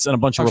lights and a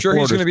bunch of reporters. I'm sure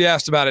he's going to be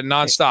asked about it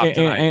nonstop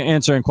tonight.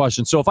 Answering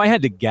questions. So if I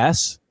had to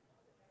guess,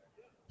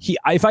 he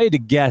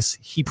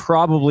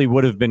probably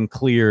would have been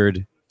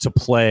cleared to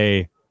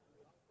play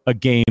a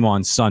game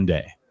on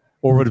Sunday,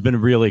 or would have been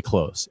really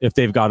close if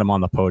they've got him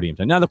on the podium.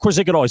 Now, of course,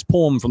 they could always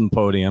pull him from the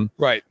podium.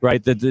 Right.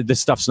 This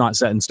stuff's not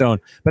set in stone.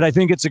 But I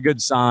think it's a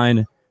good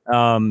sign.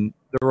 The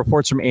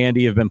reports from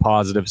Andy have been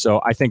positive,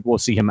 so I think we'll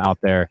see him out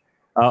there.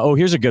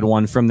 Here's a good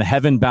one from the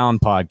Heaven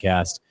Bound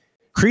podcast.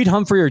 Creed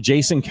Humphrey or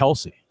Jason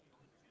Kelce?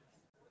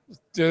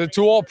 The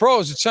two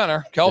All-Pros at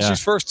center.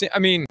 Kelsey's first team. I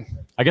mean,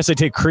 I guess I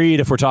take Creed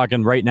if we're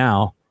talking right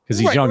now because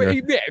he's younger.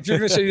 Yeah, if you're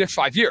going to say next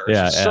 5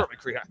 years, certainly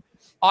Creed.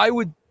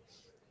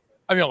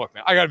 Look,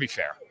 man, I got to be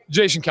fair.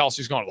 Jason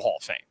Kelce's going to the Hall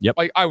of Fame. Yep.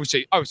 Like I would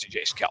say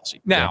Jason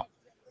Kelce. Now,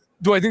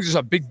 do I think there's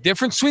a big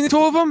difference between the two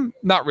of them?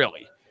 Not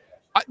really.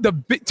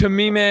 To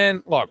me,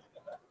 man, look,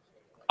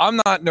 I'm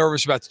not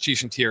nervous about the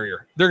Chiefs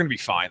interior. They're going to be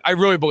fine. I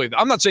really believe that.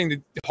 I'm not saying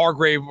that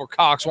Hargrave or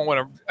Cox won't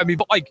whatever. I mean,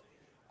 but I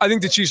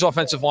think the Chiefs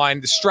offensive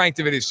line, the strength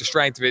of it is the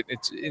strength of it.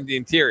 It's in the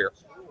interior.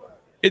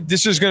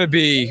 This is going to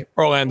be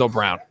Orlando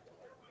Brown.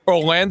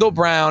 Orlando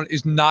Brown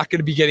is not going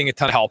to be getting a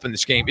ton of help in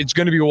this game. It's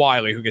going to be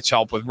Wiley who gets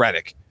help with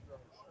Reddick.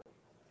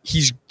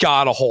 He's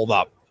got to hold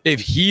up.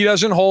 If he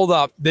doesn't hold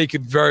up, they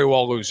could very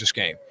well lose this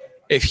game.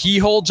 If he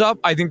holds up,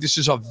 I think this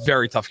is a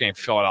very tough game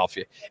for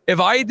Philadelphia. If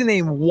I had to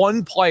name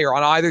one player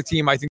on either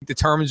team I think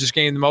determines this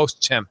game the most,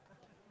 it's him.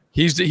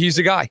 He's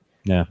the guy.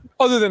 Yeah.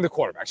 Other than the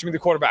quarterbacks. I mean, the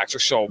quarterbacks are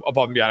so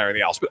above and beyond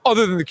everything else. But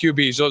other than the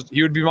QBs,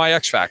 he would be my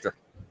X factor.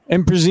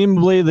 And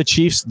presumably the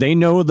Chiefs, they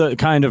know the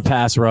kind of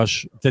pass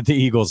rush that the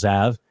Eagles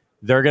have.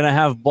 They're going to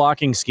have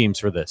blocking schemes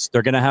for this.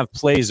 They're going to have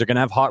plays. They're going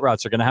to have hot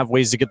routes. They're going to have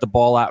ways to get the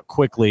ball out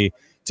quickly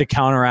to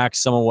counteract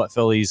some of what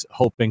Philly's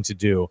hoping to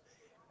do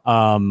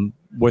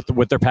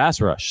with their pass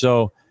rush.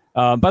 So,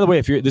 by the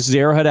way, this is the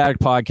Arrowhead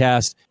Addict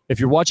podcast. If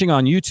you're watching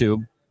on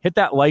YouTube, hit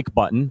that like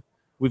button.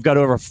 We've got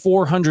over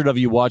 400 of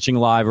you watching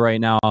live right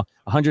now,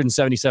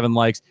 177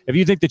 likes. If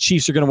you think the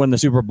Chiefs are going to win the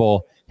Super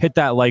Bowl, hit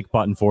that like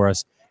button for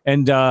us.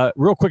 And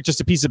real quick,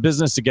 just a piece of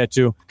business to get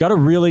to. Got a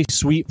really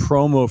sweet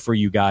promo for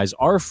you guys.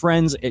 Our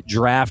friends at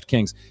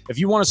DraftKings. If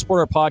you want to support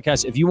our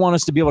podcast, if you want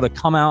us to be able to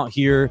come out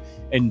here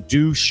and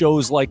do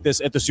shows like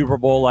this at the Super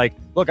Bowl,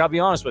 look, I'll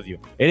be honest with you.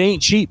 It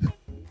ain't cheap.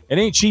 It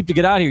ain't cheap to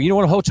get out here. You know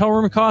what a hotel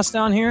room costs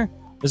down here?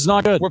 It's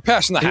not good. We're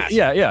passing the hat.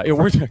 Yeah.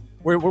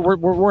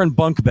 We're in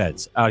bunk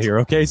beds out here,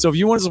 okay? So if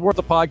you want to support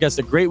the podcast,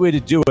 a great way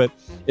to do it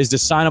is to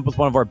sign up with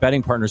one of our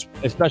betting partners,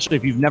 especially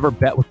if you've never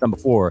bet with them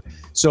before.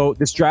 So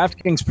this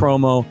DraftKings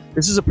promo,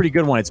 this is a pretty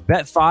good one. It's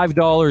bet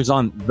 $5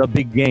 on the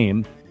big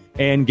game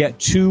and get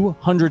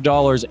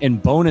 $200 in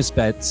bonus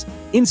bets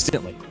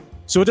instantly.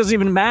 So it doesn't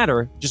even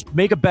matter. Just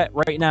make a bet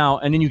right now,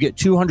 and then you get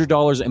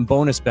 $200 in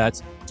bonus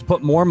bets to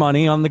put more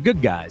money on the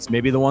good guys,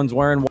 maybe the ones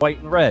wearing white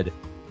and red.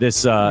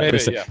 So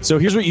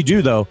here's what you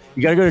do, though.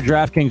 You got to go to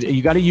DraftKings.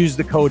 You got to use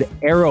the code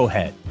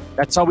Arrowhead.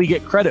 That's how we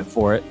get credit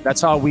for it.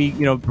 That's how we,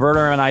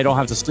 Berta and I don't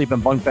have to sleep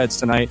in bunk beds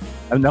tonight.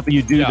 Enough of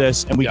you do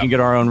this, and we can get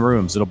our own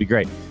rooms. It'll be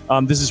great.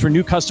 This is for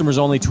new customers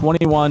only,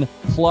 21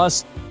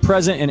 plus,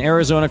 present in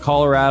Arizona,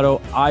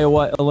 Colorado,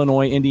 Iowa,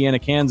 Illinois, Indiana,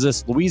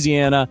 Kansas,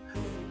 Louisiana,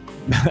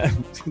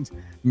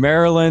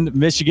 Maryland,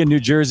 Michigan, New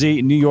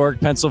Jersey, New York,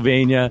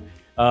 Pennsylvania,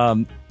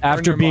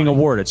 after being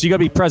awarded. So you got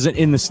to be present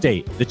in the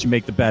state that you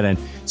make the bet in.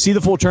 See the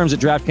full terms at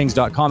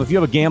DraftKings.com. If you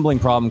have a gambling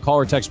problem, call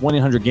or text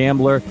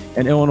 1-800-GAMBLER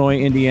in Illinois,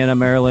 Indiana,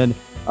 Maryland,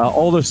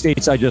 all those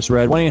states I just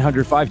read.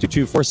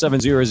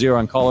 1-800-522-4700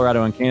 on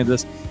Colorado and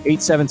Kansas.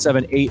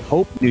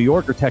 877-8-HOPE New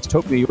York, or text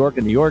HOPE New York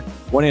in New York.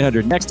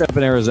 1-800-NEXT-UP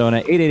in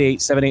Arizona.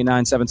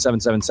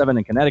 888-789-7777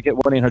 in Connecticut.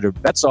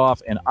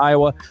 1-800-BETS-OFF in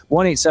Iowa.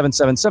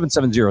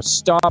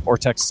 1-877-770-STOP or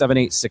text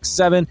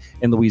 7867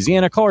 in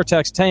Louisiana. Call or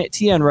text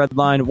TN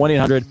Redline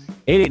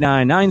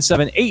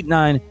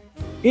 1-800-889-9789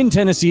 in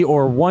Tennessee,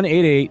 or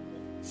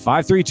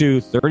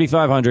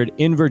 1-888-532-3500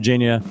 in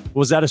Virginia.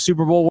 Was that a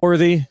Super Bowl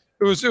worthy?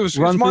 It was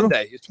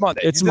Monday. It's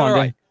Monday. It's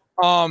Monday.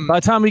 Right. By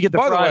the time we get to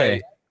by Friday, the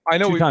way, I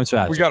know we got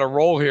to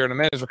roll here in a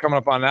minute as we're coming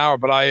up on an hour,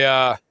 but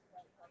I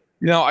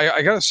got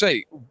to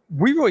say,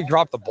 we really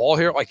dropped the ball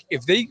here. Like,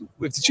 if the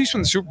Chiefs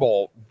win the Super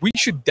Bowl, we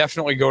should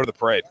definitely go to the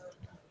parade.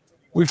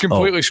 We've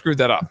completely screwed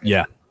that up.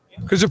 Yeah.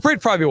 Because the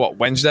parade probably,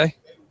 Wednesday?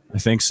 I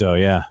think so,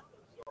 yeah.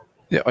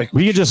 Yeah,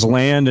 we could just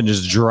land and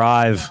just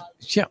drive.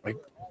 Yeah, do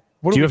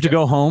you have to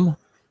go home?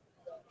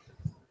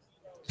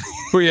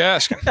 Who are you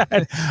asking?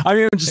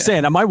 I'm just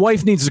saying. My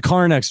wife needs a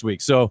car next week,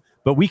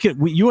 but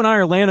you and I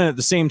are landing at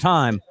the same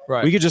time.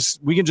 Right. We can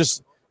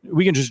just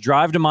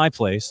drive to my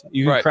place.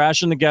 You can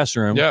crash in the guest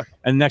room. Yeah.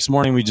 And next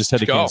morning we just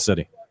head to Kansas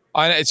City.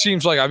 It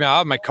seems like I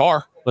have my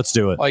car. Let's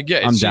do it.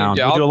 I'm down.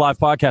 We'll do a live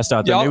podcast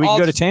out there. Maybe we can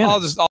go to Tana.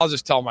 I'll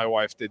just tell my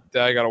wife that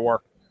I got to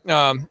work.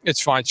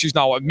 It's fine. She's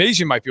not.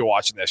 Maisie might be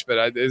watching this,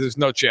 but there's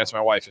no chance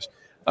my wife is.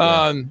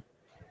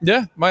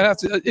 Might have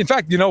to. In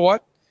fact, you know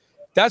what?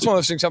 That's one of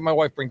those things that my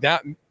wife bring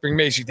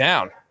Maisie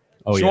down.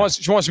 She wants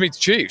to meet the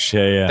Chiefs.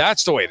 Yeah.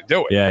 That's the way to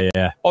do it.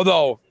 Yeah.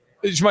 Although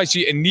she might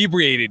see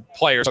inebriated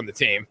players on the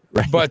team,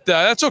 but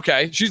that's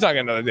okay. She's not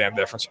going to know the damn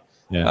difference.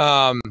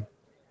 Yeah.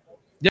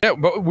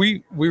 But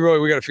we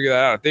really got to figure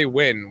that out. If they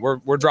win,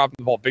 we're dropping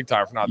the ball big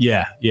time for not.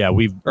 Yeah.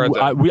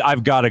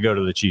 I've got to go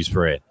to the Chiefs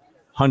parade.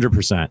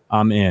 100%.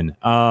 I'm in.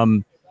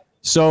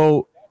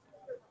 So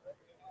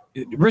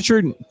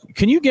Richard,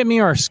 can you get me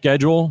our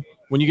schedule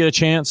when you get a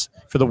chance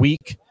for the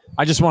week?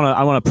 I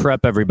want to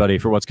prep everybody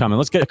for what's coming.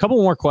 Let's get a couple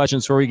more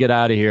questions before we get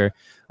out of here.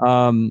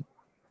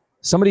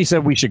 Somebody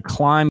said we should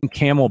climb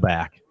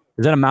Camelback.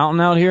 Is that a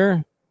mountain out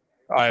here?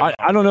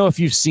 I don't know if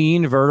you've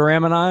seen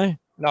Verderam and I.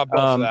 Not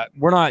built for that.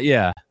 We're not.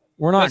 Yeah,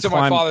 we're not.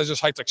 My father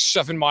just hiked like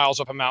 7 miles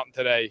up a mountain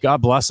today.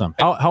 God bless him.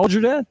 How old's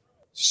your dad?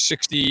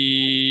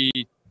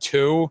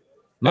 62.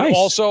 Nice. And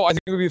also, I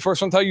think it would be the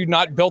first one to tell you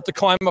not built to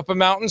climb up a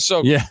mountain.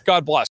 So yeah.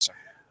 God bless him.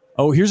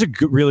 Oh, here's a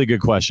really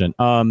good question.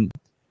 All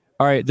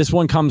right, this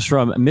one comes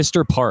from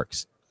Mr.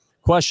 Parks.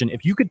 Question: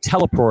 if you could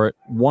teleport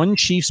one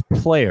Chiefs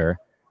player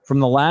from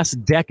the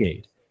last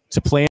decade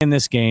to play in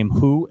this game,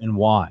 who and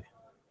why?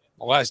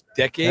 The last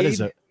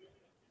decade?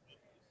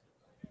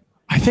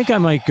 I think I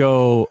might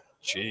go.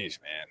 Jeez,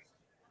 man.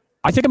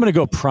 I think I'm going to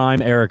go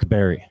prime Eric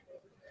Berry.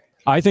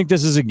 I think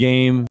this is a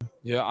game.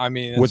 Yeah, I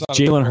mean, with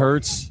Jalen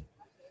Hurts,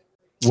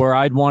 where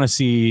I'd want to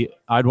see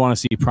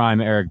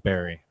prime Eric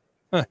Berry.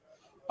 Huh.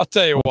 I'll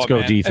tell you Let's what, go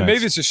man. Defense. And maybe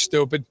this is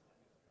stupid.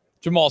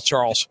 Jamal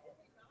Charles.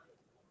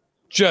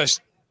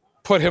 Just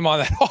put him on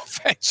that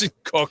offense and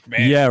cook,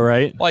 man. Yeah,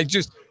 right. Like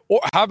or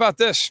how about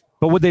this?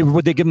 But would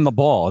they give him the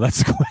ball?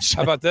 That's the question.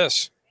 How about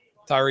this?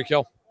 Tyreek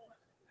Hill.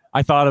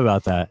 I thought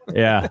about that.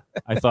 Yeah,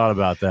 I thought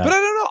about that. But I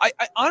don't know. I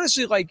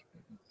honestly, like,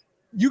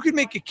 you could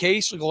make a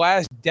case for the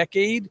last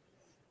decade.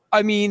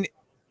 I mean,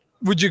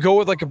 would you go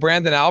with like a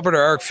Brandon Albert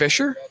or Eric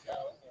Fisher?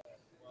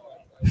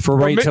 To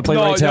play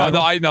right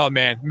tackle? No,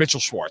 man. Mitchell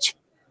Schwartz.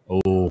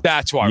 Oh.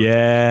 That's why.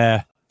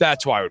 Yeah.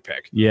 That's why I would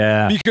pick.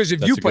 Yeah. Because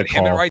if you put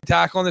him at right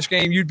tackle in this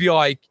game, you'd be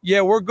like,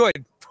 yeah, we're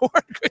good. We're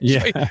good.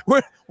 Yeah.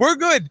 We're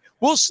good.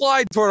 We'll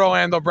slide toward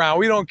Orlando Brown.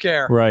 We don't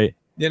care. Right.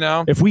 You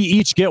know? If we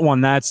each get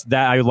one,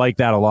 I like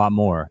that a lot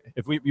more.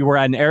 If we were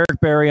at an Eric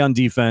Berry on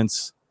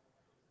defense,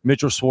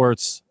 Mitchell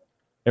Schwartz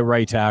at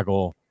right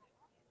tackle,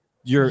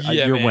 you're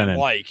winning.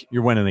 Like,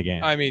 you're winning the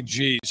game. I mean,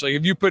 geez. Like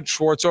if you put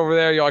Schwartz over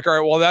there, you're like, all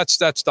right, well, that's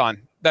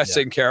done. That's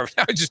taken care of.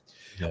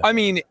 I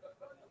mean,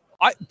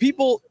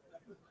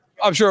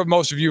 I'm sure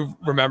most of you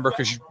remember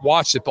because you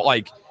watched it, but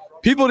like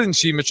people didn't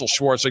see Mitchell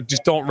Schwartz, like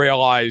just don't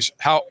realize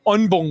how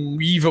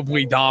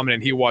unbelievably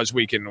dominant he was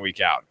week in and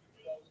week out.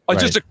 Like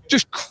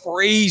just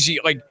crazy,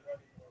 like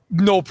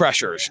no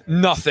pressures,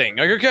 nothing.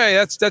 Like, okay,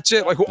 that's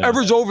it. Like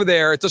whoever's over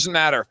there, it doesn't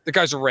matter. The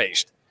guys are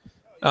raised.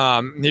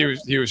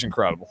 He was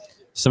incredible.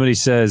 Somebody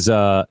says,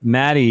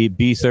 Maddie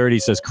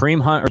B30 says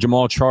Kareem Hunt or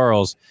Jamal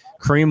Charles.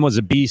 Kareem was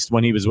a beast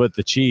when he was with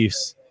the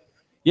Chiefs.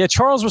 Yeah,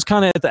 Charles was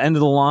kind of at the end of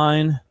the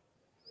line.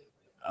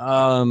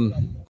 Jamal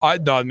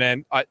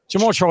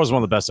Charles is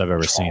one of the best I've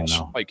ever seen,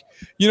 though. Like,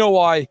 you know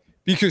why?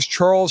 Because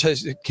Charles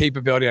has the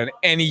capability on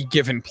any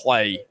given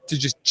play to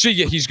just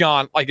see it, he's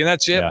gone. Like, and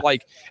that's it. Yeah.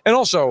 Like, and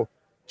also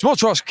Jamal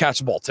Charles can catch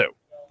the ball too.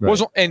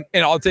 Right. And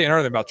I'll tell you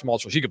another thing about Jamal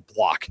Charles. He could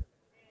block.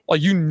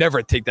 Like, you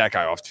never take that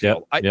guy off the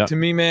field. To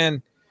me,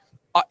 man,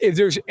 if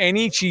there's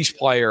any Chiefs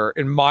player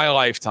in my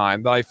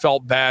lifetime that I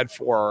felt bad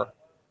for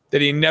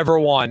that he never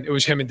won, it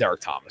was him and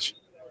Derek Thomas.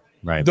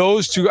 Right.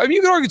 Those two. I mean,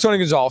 you could argue Tony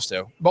Gonzalez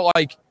too, but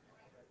like,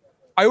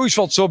 I always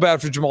felt so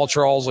bad for Jamal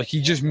Charles. Like,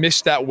 he just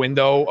missed that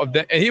window of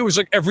and he was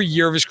like every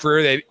year of his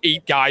career, they had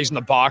 8 guys in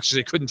the box because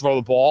they couldn't throw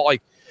the ball.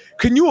 Like,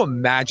 can you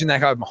imagine that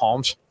guy with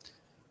Mahomes?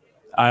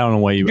 I don't know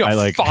what you got. I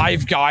like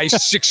 5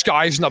 guys, 6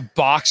 guys in the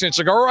box, and it's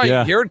like, all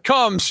right, here it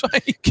comes.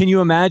 Can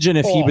you imagine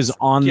if he was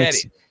on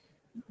this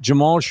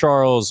Jamal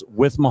Charles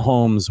with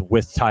Mahomes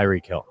with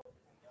Tyreek Hill?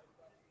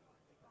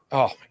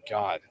 Oh my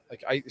God!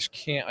 Like, I just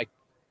can't.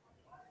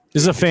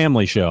 This is a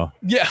family show.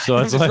 Yeah. So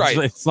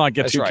let's not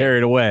get too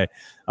carried away.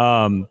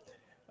 All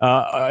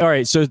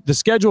right. So the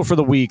schedule for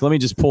the week, let me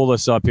just pull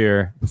this up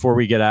here before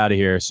we get out of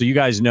here. So you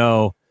guys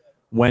know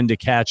when to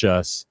catch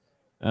us.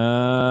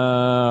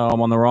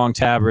 I'm on the wrong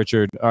tab,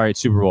 Richard. All right.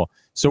 Super Bowl.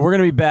 So we're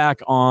going to be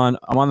back I'm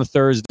on the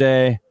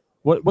Thursday.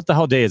 What the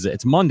hell day is it?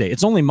 It's Monday.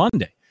 It's only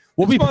Monday.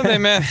 Monday,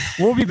 man.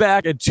 We'll be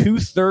back at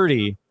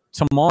 2:30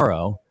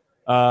 tomorrow.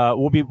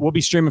 We'll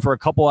be streaming for a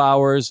couple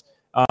hours.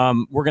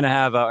 We're going to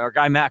have our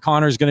guy Matt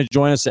Connor is going to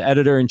join us, the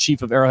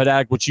editor-in-chief of Arrowhead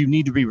Addict, which you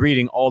need to be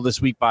reading all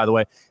this week, by the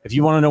way. If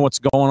you want to know what's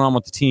going on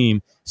with the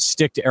team,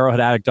 stick to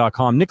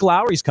arrowheadaddict.com. Nick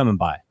Lowry's coming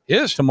by. He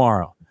is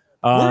tomorrow.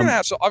 We're going to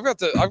have I've got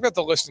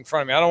the list in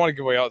front of me. I don't want to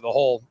give away the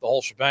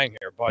whole shebang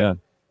here, but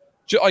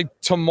like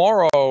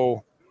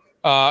tomorrow,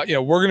 we're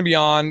going to be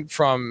on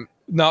from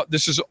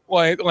this is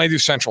let me do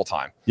Central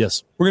Time.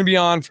 Yes, we're going to be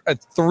on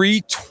at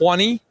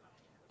 3:20.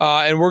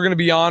 And we're going to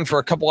be on for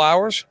a couple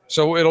hours.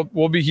 So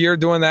we'll be here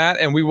doing that.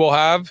 And we will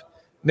have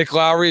Nick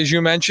Lowry, as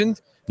you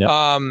mentioned. Yep.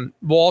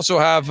 We'll also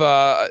have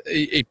a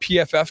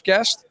PFF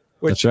guest.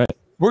 That's right.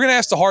 We're going to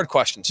ask the hard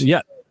questions.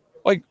 Yeah.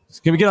 Like,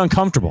 can we get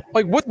uncomfortable?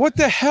 Like, what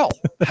the hell?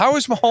 How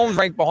is Mahomes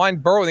ranked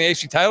behind Burrow in the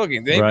AFC title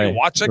game? Did anybody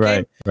watch that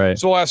game? Right.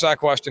 So we'll ask that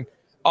question.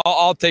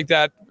 I'll take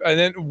that. And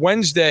then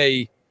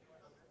Wednesday,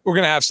 we're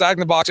going to have Stack in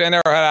the Box and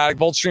Arrowhead Addict.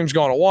 Both streams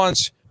going at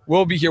once.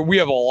 We'll be here. We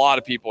have a lot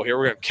of people here.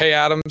 We're going to have Kay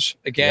Adams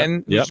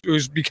again,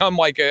 who's become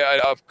like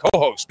a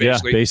co-host,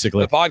 basically.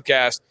 Basically. The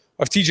podcast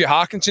of TJ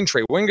Hawkinson,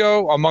 Trey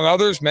Wingo, among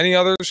others, many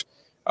others.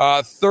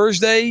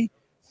 Thursday,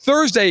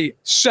 Thursday,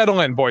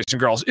 settle in, boys and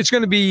girls. It's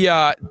going to be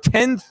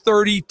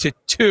 10:30 to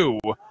 2.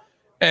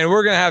 And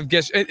we're going to have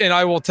guests, and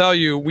I will tell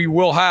you, we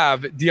will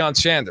have Deion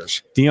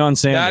Sanders.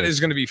 That is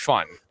going to be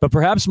fun. But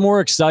perhaps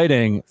more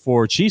exciting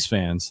for Chiefs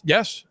fans.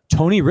 Yes.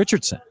 Tony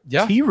Richardson.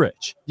 Yeah.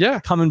 T-Rich. Yeah.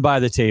 Coming by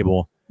the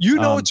table. You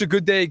know it's a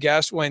good day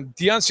guest when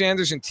Deion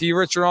Sanders and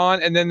T-Rich are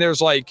on, and then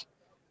there's like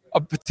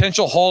a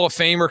potential Hall of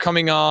Famer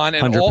coming on,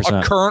 and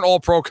a current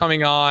All-Pro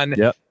coming on,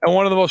 and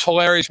one of the most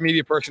hilarious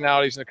media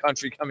personalities in the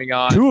country coming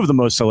on. 2 of the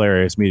most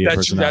hilarious media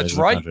personalities. That's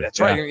right. That's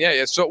right.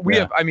 Yeah. So we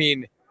have, I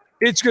mean,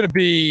 it's going to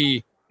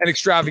be an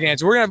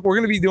extravaganza. We're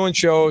gonna be doing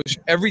shows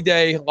every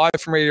day live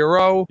from Radio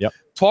Row.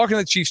 Talking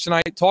to the Chiefs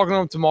tonight, talking to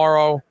them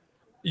tomorrow.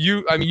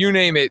 You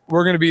name it,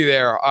 we're gonna be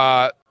there.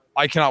 I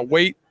cannot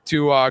wait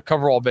to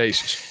cover all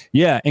bases.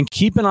 Yeah, and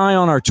keep an eye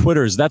on our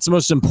Twitters. That's the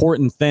most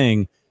important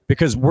thing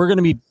because we're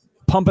gonna be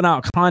pumping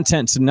out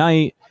content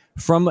tonight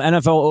from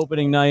NFL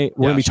opening night.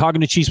 We're gonna be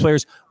talking to Chiefs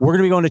players. We're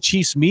gonna be going to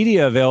Chiefs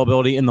media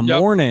availability in the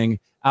morning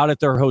out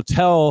at their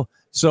hotel.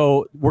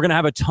 So we're going to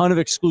have a ton of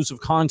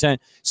exclusive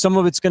content. Some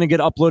of it's going to get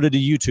uploaded to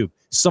YouTube.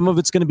 Some of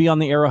it's going to be on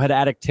the Arrowhead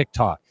Addict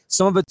TikTok.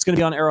 Some of it's going to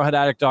be on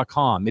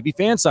arrowheadaddict.com, maybe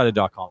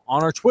fansided.com,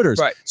 on our Twitters.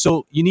 Right.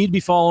 So you need to be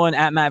following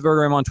at Matt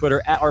Verderame on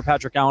Twitter, at R.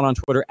 Patrick Allen on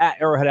Twitter,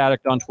 at Arrowhead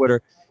Addict on Twitter.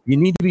 You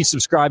need to be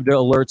subscribed to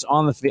alerts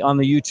on the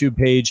YouTube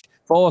page.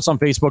 Follow us on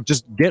Facebook.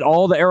 Just get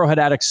all the Arrowhead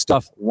Addict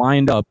stuff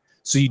lined up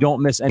so you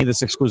don't miss any of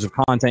this exclusive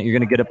content. You're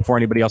going to get it before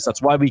anybody else.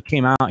 That's why we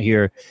came out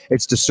here.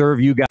 It's to serve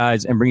you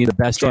guys and bring you the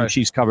best damn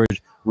Chiefs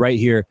coverage right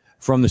here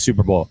from the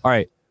Super Bowl. All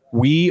right,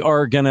 we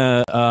are going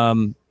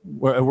to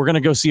we're going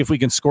to go see if we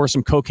can score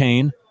some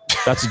cocaine.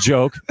 That's a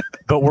joke,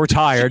 but we're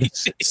tired.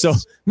 So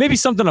maybe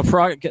something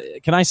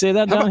can I say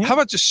that down here? How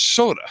about just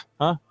soda?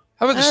 Huh?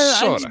 How about just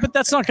soda? But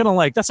that's not going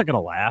to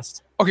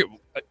last. Okay,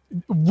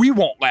 we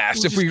won't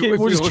last if we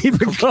just keep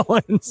it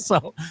going. So,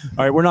 all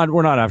right, we're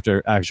not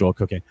after actual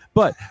cocaine,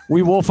 but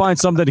we will find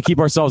something to keep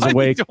ourselves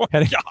awake.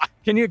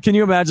 Can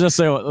you imagine us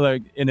saying,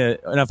 like, in an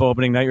NFL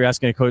opening night, you're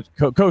asking a coach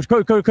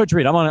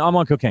Reed, I'm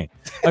on cocaine.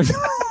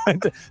 I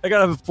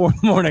got up at 4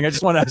 a.m. I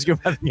just want to ask you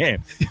about the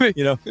game.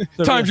 You know,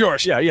 time's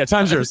yours. Yeah,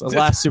 time's yours.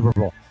 Last Super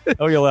Bowl.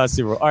 Oh, your last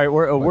Super Bowl. All right,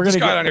 we're gonna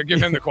get on here. Give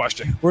him the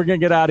question. We're gonna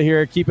get out of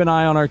here. Keep an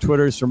eye on our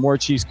Twitters for more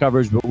Chiefs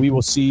coverage, but we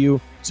will see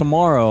you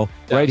tomorrow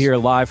right here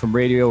live from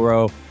Radio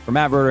Row. For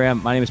Matt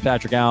Verderame, my name is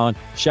Patrick Allen.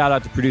 Shout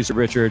out to producer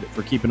Richard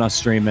for keeping us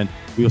streaming.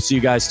 We will see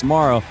you guys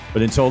tomorrow,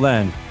 but until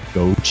then,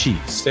 go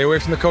Chiefs. Stay away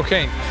from the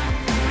cocaine.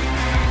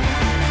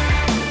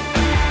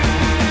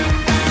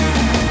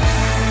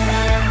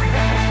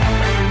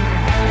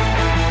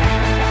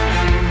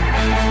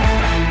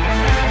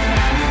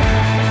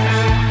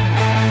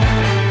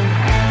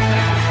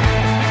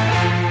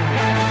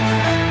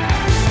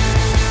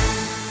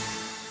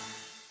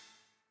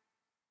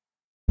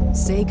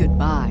 Say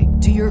goodbye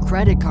to your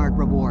credit card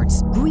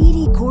rewards.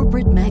 Greedy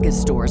corporate mega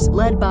stores,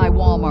 led by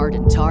Walmart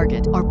and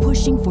Target, are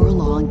pushing for a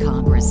law in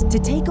Congress to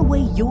take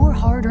away your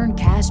hard-earned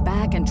cash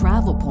back and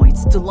travel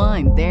points to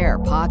line their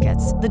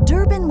pockets. The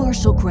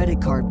Durbin-Marshall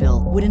credit card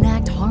bill would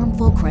enact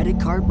harmful credit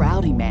card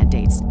routing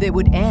mandates that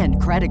would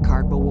end credit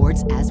card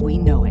rewards as we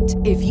know it.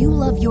 If you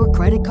love your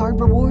credit card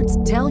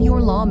rewards, tell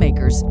your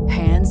lawmakers,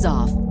 hands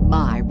off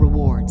my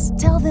rewards.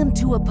 Tell them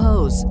to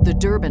oppose the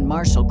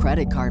Durbin-Marshall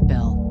credit card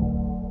bill.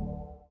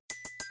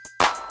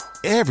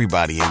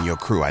 Everybody in your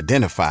crew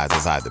identifies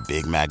as either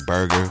Big Mac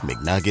Burger,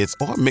 McNuggets,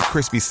 or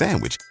McCrispy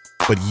Sandwich.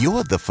 But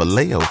you're the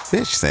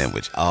Filet-O-Fish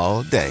Sandwich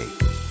all day.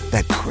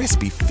 That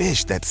crispy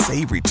fish, that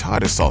savory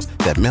tartar sauce,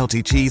 that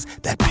melty cheese,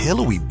 that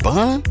pillowy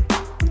bun.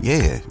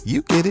 Yeah,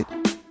 you get it.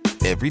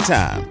 Every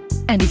time.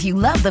 And if you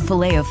love the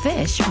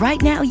Filet-O-Fish, right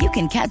now you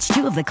can catch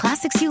 2 of the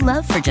classics you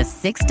love for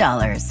just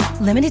 $6.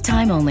 Limited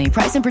time only.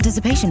 Price and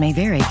participation may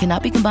vary.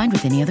 Cannot be combined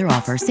with any other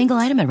offer. Single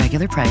item at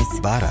regular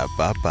price.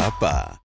 Ba-da-ba-ba-ba.